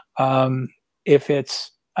 If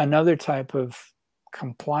it's another type of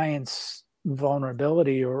compliance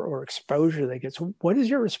vulnerability or exposure that gets, what is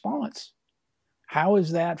your response? how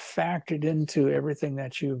is that factored into everything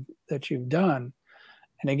that you've done?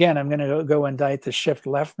 And again, I'm going to go indict the shift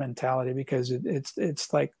left mentality, because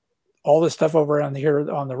it's like all the stuff over on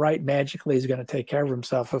here on the right magically is going to take care of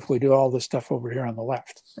himself if we do all the stuff over here on the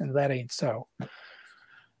left, and that ain't so.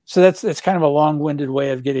 So that's kind of a long-winded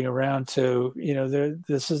way of getting around to,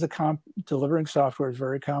 this is delivering software is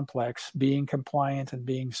very complex. Being compliant and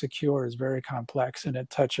being secure is very complex, and it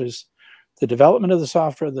touches the development of the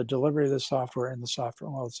software, the delivery of the software, and the software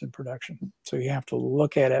while it's in production. So you have to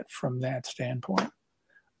look at it from that standpoint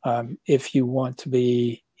if you want to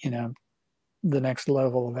be, the next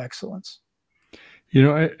level of excellence.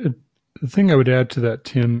 The thing I would add to that,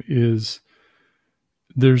 Tim, is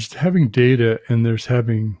there's having data, and there's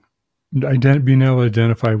being able to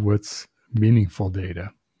identify what's meaningful data.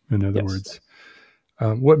 In other words,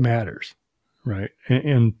 what matters, right?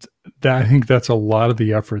 And that, I think that's a lot of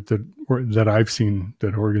the effort that I've seen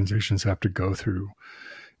that organizations have to go through.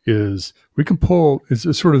 Is we can pull,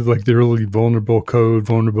 it's sort of like the early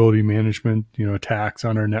vulnerability management, attacks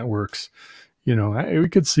on our networks. We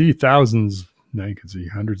could see thousands, now you could see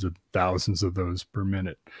hundreds of thousands of those per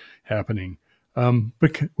minute happening.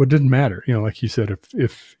 But what didn't matter, like you said,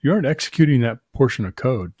 if you aren't executing that portion of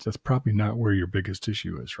code, that's probably not where your biggest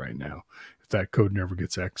issue is right now. If that code never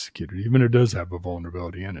gets executed, even if it does have a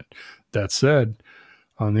vulnerability in it. That said,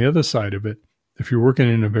 on the other side of it, if you're working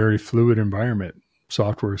in a very fluid environment,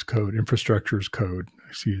 software is code, infrastructure is code,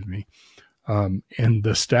 and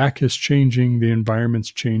the stack is changing, the environment's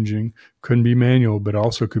changing, couldn't be manual, but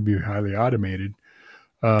also could be highly automated.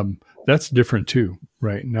 That's different too,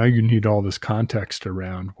 right? Now you need all this context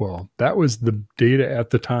around, well, that was the data at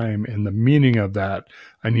the time, and the meaning of that,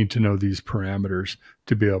 I need to know these parameters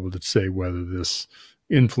to be able to say whether this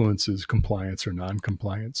influences compliance or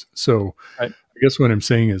non-compliance. So I guess what I'm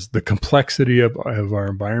saying is the complexity of our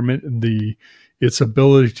environment, its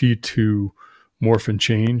ability to morph and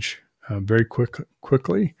change very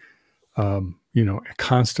quickly,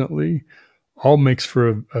 constantly, all makes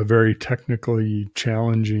for a very technically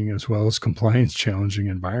challenging as well as compliance challenging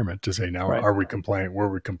environment to say, now, are we compliant? Were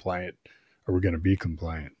we compliant? Are we going to be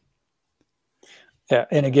compliant? Yeah.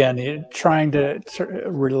 And again, trying to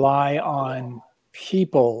rely on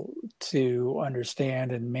people to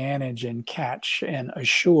understand and manage and catch and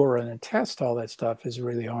assure and attest all that stuff is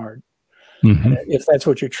really hard. Mm-hmm. And if that's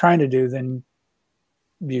what you're trying to do, then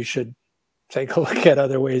you should take a look at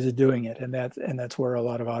other ways of doing it. And that's where a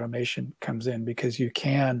lot of automation comes in, because you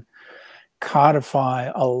can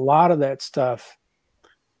codify a lot of that stuff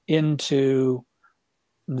into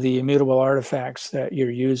the immutable artifacts that you're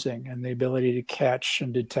using, and the ability to catch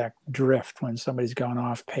and detect drift when somebody's gone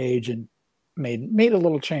off page and made a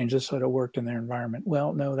little change just so that it worked in their environment.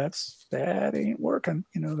 Well, no, that ain't working.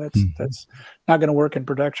 That's not going to work in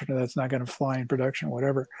production, or that's not going to fly in production, or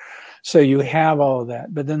whatever. So you have all of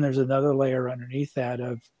that, but then there's another layer underneath that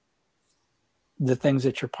of the things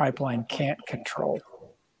that your pipeline can't control.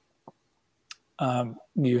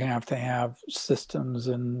 You have to have systems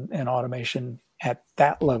and automation at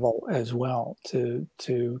that level as well to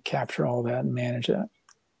capture all that and manage that.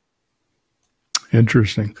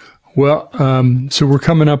 Interesting. Well, so we're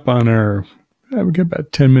coming up on we got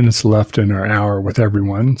about 10 minutes left in our hour with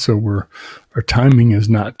everyone. So our timing is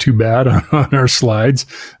not too bad on our slides.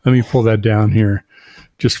 Let me pull that down here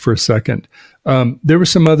just for a second. There were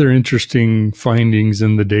some other interesting findings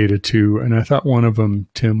in the data too. And I thought one of them,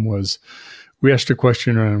 Tim, was we asked a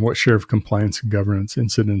question around what share of compliance and governance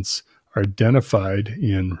incidents are identified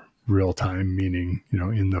in real time, meaning,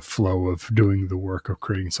 in the flow of doing the work of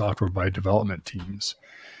creating software by development teams.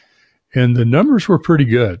 And the numbers were pretty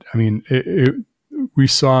good. I mean, we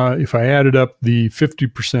saw, if I added up the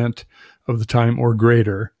 50% of the time or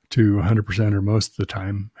greater to 100% or most of the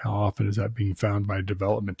time, how often is that being found by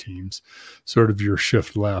development teams? Sort of your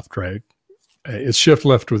shift left, right? It's shift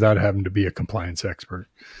left without having to be a compliance expert.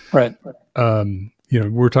 Right.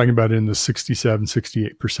 We're talking about in the 67,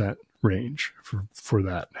 68% range for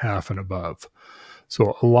that half and above.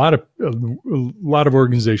 So a lot of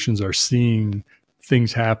organizations are seeing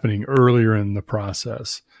things happening earlier in the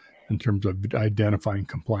process in terms of identifying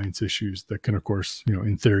compliance issues that can, of course,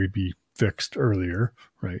 in theory, be fixed earlier,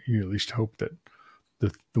 right? You at least hope that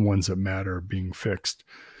the ones that matter are being fixed.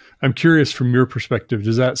 I'm curious, from your perspective,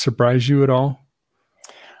 does that surprise you at all?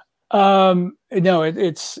 No,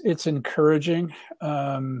 it's encouraging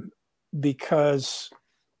because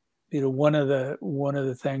one of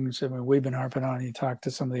the things, I mean, we've been harping on. You talk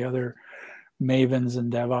to some of the other mavens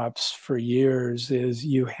in DevOps for years, is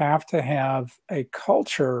you have to have a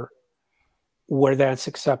culture where that's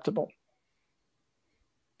acceptable.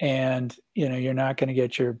 And you're not going to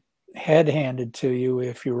get your head handed to you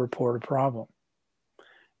if you report a problem.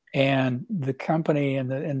 And the company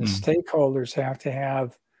and the stakeholders have to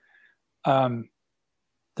have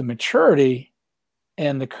the maturity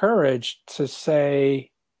and the courage to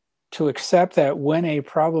say, to accept that when a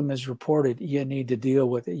problem is reported, you need to deal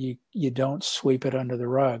with it. You don't sweep it under the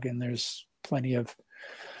rug. And there's plenty of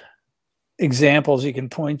examples you can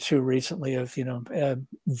point to recently of,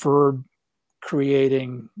 Verb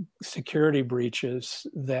creating security breaches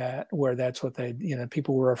where that's what they,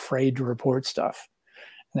 people were afraid to report stuff.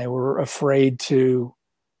 And they were afraid to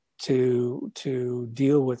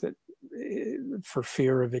deal with it for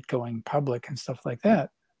fear of it going public and stuff like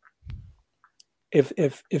that.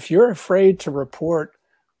 If you're afraid to report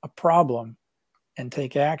a problem and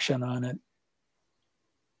take action on it,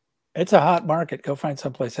 it's a hot market. Go find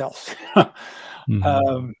someplace else. I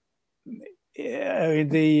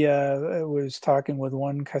was talking with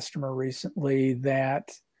one customer recently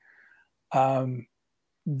that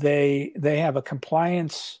they have a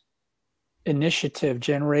compliance initiative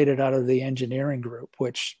generated out of the engineering group,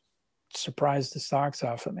 which surprised the socks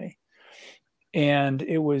off of me. And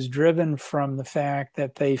it was driven from the fact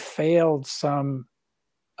that they failed some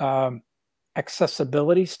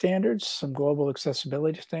accessibility standards, some global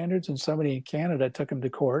accessibility standards, and somebody in Canada took them to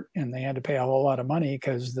court, and they had to pay a whole lot of money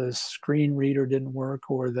because the screen reader didn't work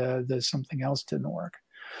or the something else didn't work.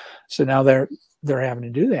 So now they're having to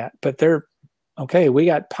do that. But they're okay. We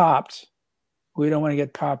got popped. We don't want to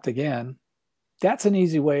get popped again. That's an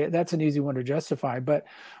easy way. That's an easy one to justify. But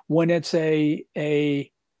when it's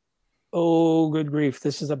oh, good grief,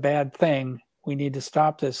 this is a bad thing, we need to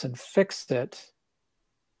stop this and fix it,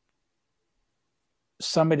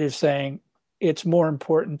 somebody is saying it's more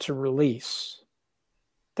important to release.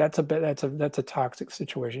 That's a toxic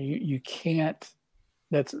situation. You can't.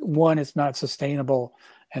 That's one, it's not sustainable,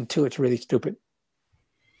 and two, it's really stupid.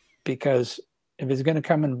 Because if it's going to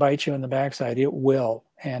come and bite you in the backside, it will,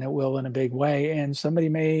 and it will in a big way. And somebody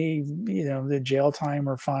may, the jail time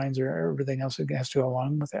or fines or everything else that has to go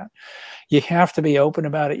along with that. You have to be open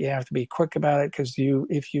about it. You have to be quick about it, because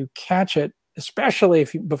if you catch it, especially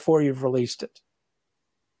before you've released it,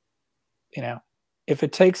 if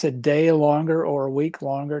it takes a day longer or a week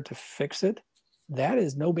longer to fix it, that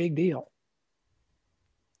is no big deal.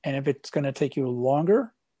 And if it's going to take you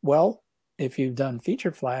longer, well, if you've done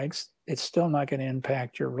feature flags, it's still not going to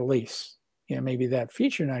impact your release. Maybe that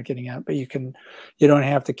feature not getting out, but you don't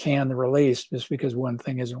have to can the release just because one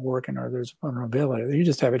thing isn't working or there's a vulnerability. You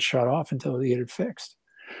just have it shut off until you get it fixed.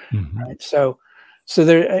 Right? So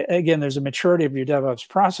there, again, there's a maturity of your DevOps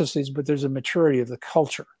processes, but there's a maturity of the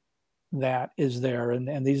culture that is there.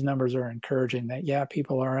 And these numbers are encouraging that, yeah,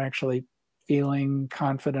 people are actually feeling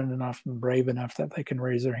confident enough and brave enough that they can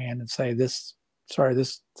raise their hand and say, this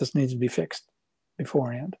needs to be fixed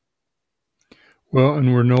beforehand. Well,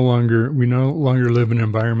 and we no longer live in an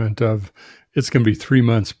environment of it's going to be 3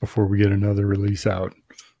 months before we get another release out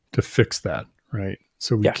to fix that, right?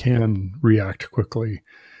 So we can react quickly.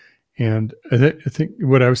 And I think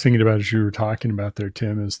what I was thinking about as you were talking about there,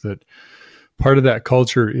 Tim, is that part of that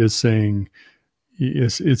culture is saying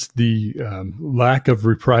it's the lack of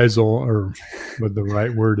reprisal, or what the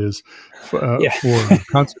right word is, for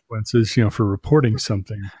consequences, for reporting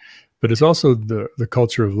something. But it's also the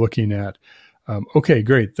culture of looking at, okay,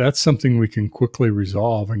 great, that's something we can quickly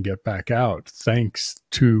resolve and get back out thanks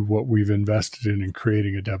to what we've invested in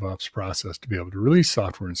creating a DevOps process to be able to release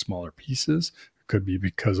software in smaller pieces. Could be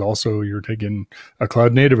because also you're taking a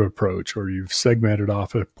cloud native approach, or you've segmented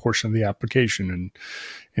off a portion of the application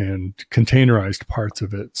and containerized parts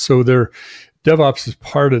of it. So DevOps is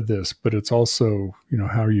part of this, but it's also,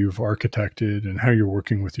 how you've architected and how you're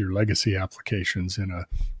working with your legacy applications in a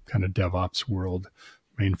kind of DevOps world,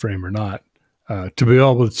 mainframe or not, to be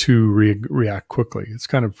able to react quickly. It's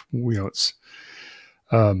kind of, what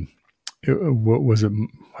was it?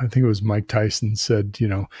 I think it was Mike Tyson said,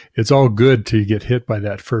 it's all good till you get hit by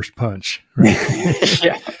that first punch. Right?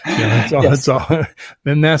 That's all.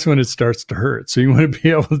 Then that's when it starts to hurt. So you want to be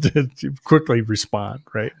able to quickly respond,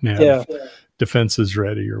 right? And have defenses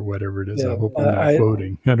ready or whatever it is. I hope I'm not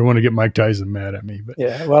quoting. I don't want to get Mike Tyson mad at me, but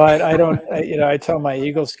well, I don't. I tell my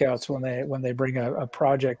Eagle Scouts when they bring a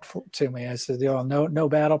project to me, I said, no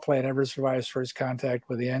battle plan ever survives first contact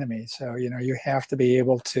with the enemy. So you have to be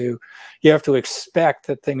able to, you have to expect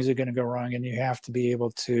that things are going to go wrong, and you have to be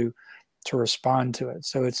able to respond to it.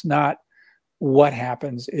 So it's not what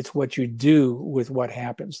happens; it's what you do with what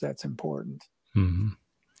happens that's important.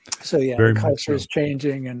 So the culture is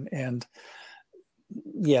changing, and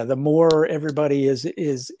the more everybody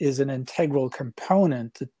is an integral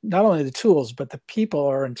component, not only the tools, but the people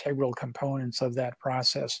are integral components of that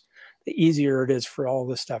process. the easier it is for all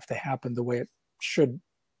this stuff to happen the way it should,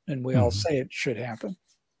 and we all say it should happen.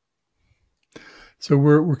 So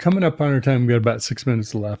we're coming up on our time. We've got about 6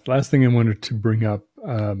 minutes left. Last thing I wanted to bring up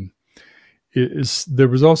is there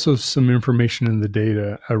was also some information in the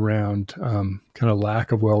data around kind of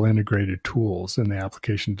lack of well-integrated tools in the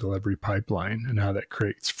application delivery pipeline and how that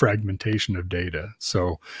creates fragmentation of data.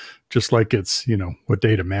 So just like it's, what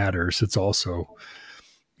data matters, it's also,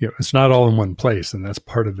 it's not all in one place, and that's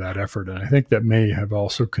part of that effort. And I think that may have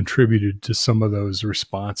also contributed to some of those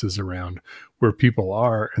responses around where people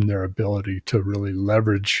are and their ability to really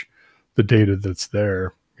leverage the data that's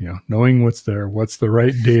there, knowing what's there, what's the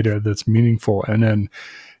right data that's meaningful. And then,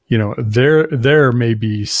 there may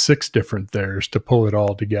be 6 different theirs to pull it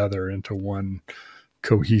all together into one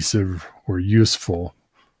cohesive or useful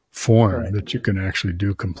form that you can actually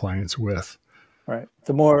do compliance with. Right.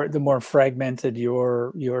 The more fragmented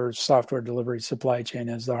your software delivery supply chain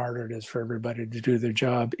is, the harder it is for everybody to do their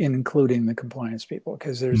job, including the compliance people,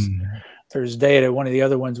 because there's data. One of the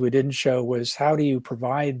other ones we didn't show was, how do you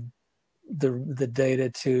provide the data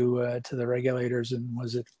to the regulators? And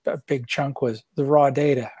was it a big chunk was the raw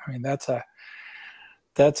data? I mean, that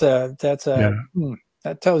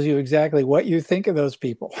tells you exactly what you think of those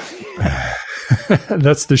people.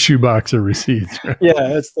 That's the shoebox of receipts. Right? Yeah,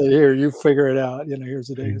 that's here, you figure it out. Here's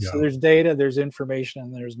the data. So there's data, there's information,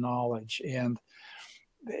 and there's knowledge. And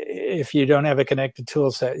if you don't have a connected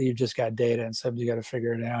tool set, you've just got data, and so you got to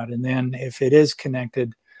figure it out. And then if it is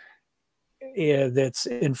connected, that's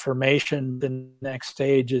information. The next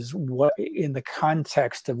stage is what, in the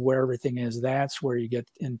context of where everything is, that's where you get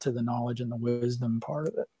into the knowledge and the wisdom part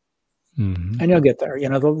of it. And you'll get there.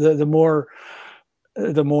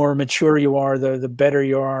 The more mature you are, the better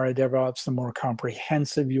you are at DevOps, the more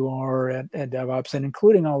comprehensive you are at DevOps, and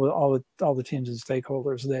including all the teams and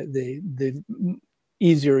stakeholders, the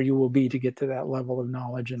easier you will be to get to that level of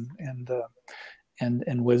knowledge and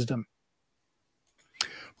wisdom.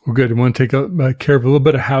 Well, good. I want to take care of a little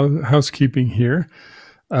bit of housekeeping here.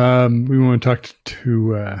 We want to talk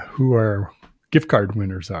to who our gift card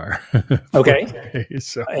winners are. Okay.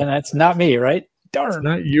 So, and that's not me, right? Darn. It's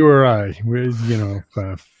not you or I.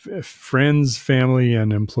 Friends, family,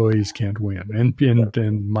 and employees can't win.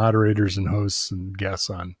 And moderators and hosts and guests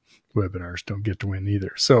on webinars don't get to win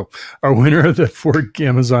either. So our winner of the 4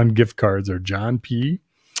 Amazon gift cards are John P.,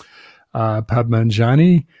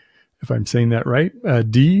 Padmanjani, if I'm saying that right,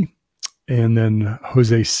 D, and then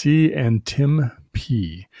Jose C. and Tim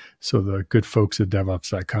P. So the good folks at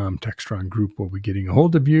DevOps.com, Techstrong Group, will be getting a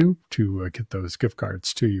hold of you to get those gift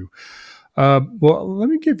cards to you. Well, let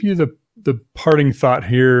me give you the parting thought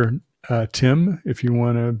here, Tim, if you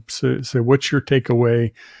want to say what's your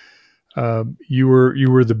takeaway. You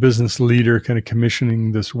were the business leader kind of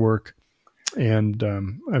commissioning this work, and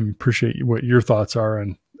I appreciate what your thoughts are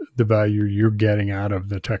on the value you're getting out of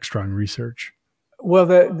the Techstrong research. Well,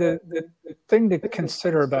 the thing to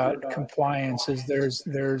consider about compliance is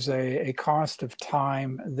there's a cost of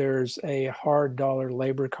time, there's a hard dollar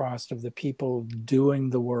labor cost of the people doing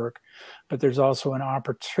the work, but there's also an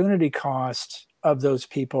opportunity cost of those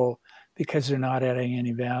people because they're not adding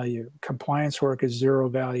any value. Compliance work is zero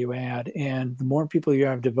value add, and the more people you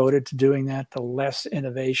have devoted to doing that, the less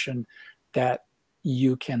innovation that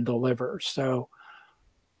you can deliver. So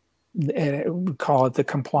we call it the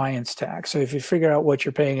compliance tax. So if you figure out what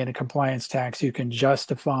you're paying in a compliance tax, you can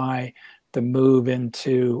justify the move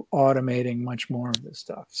into automating much more of this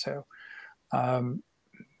stuff. So, and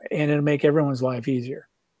it'll make everyone's life easier.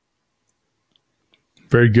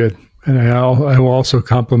 Very good. And I will also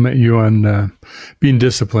compliment you on being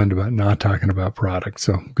disciplined about not talking about products.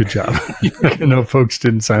 So good job. I know folks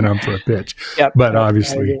didn't sign on for a pitch, but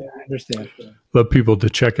obviously I understand. Love people to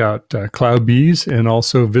check out CloudBees and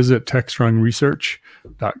also visit Techstrong Research,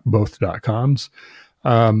 both.coms.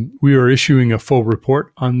 We are issuing a full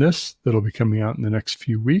report on this that'll be coming out in the next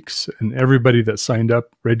few weeks. And everybody that signed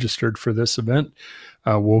up, registered for this event,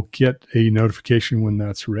 will get a notification when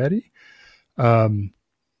that's ready.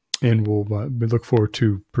 And we look forward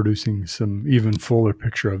to producing some even fuller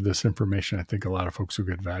picture of this information. I think a lot of folks will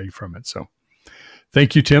get value from it. So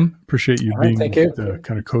thank you, Tim. Appreciate you being the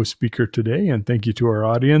kind of co-speaker today. And thank you to our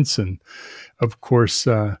audience. And of course,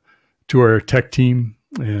 to our tech team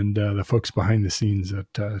and the folks behind the scenes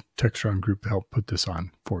at Techstrong Group helped put this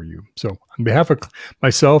on for you. So on behalf of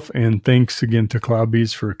myself, and thanks again to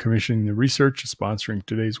CloudBees for commissioning the research and sponsoring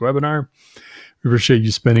today's webinar. We appreciate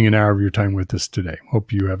you spending an hour of your time with us today.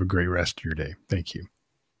 Hope you have a great rest of your day. Thank you.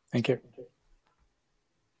 Thank you.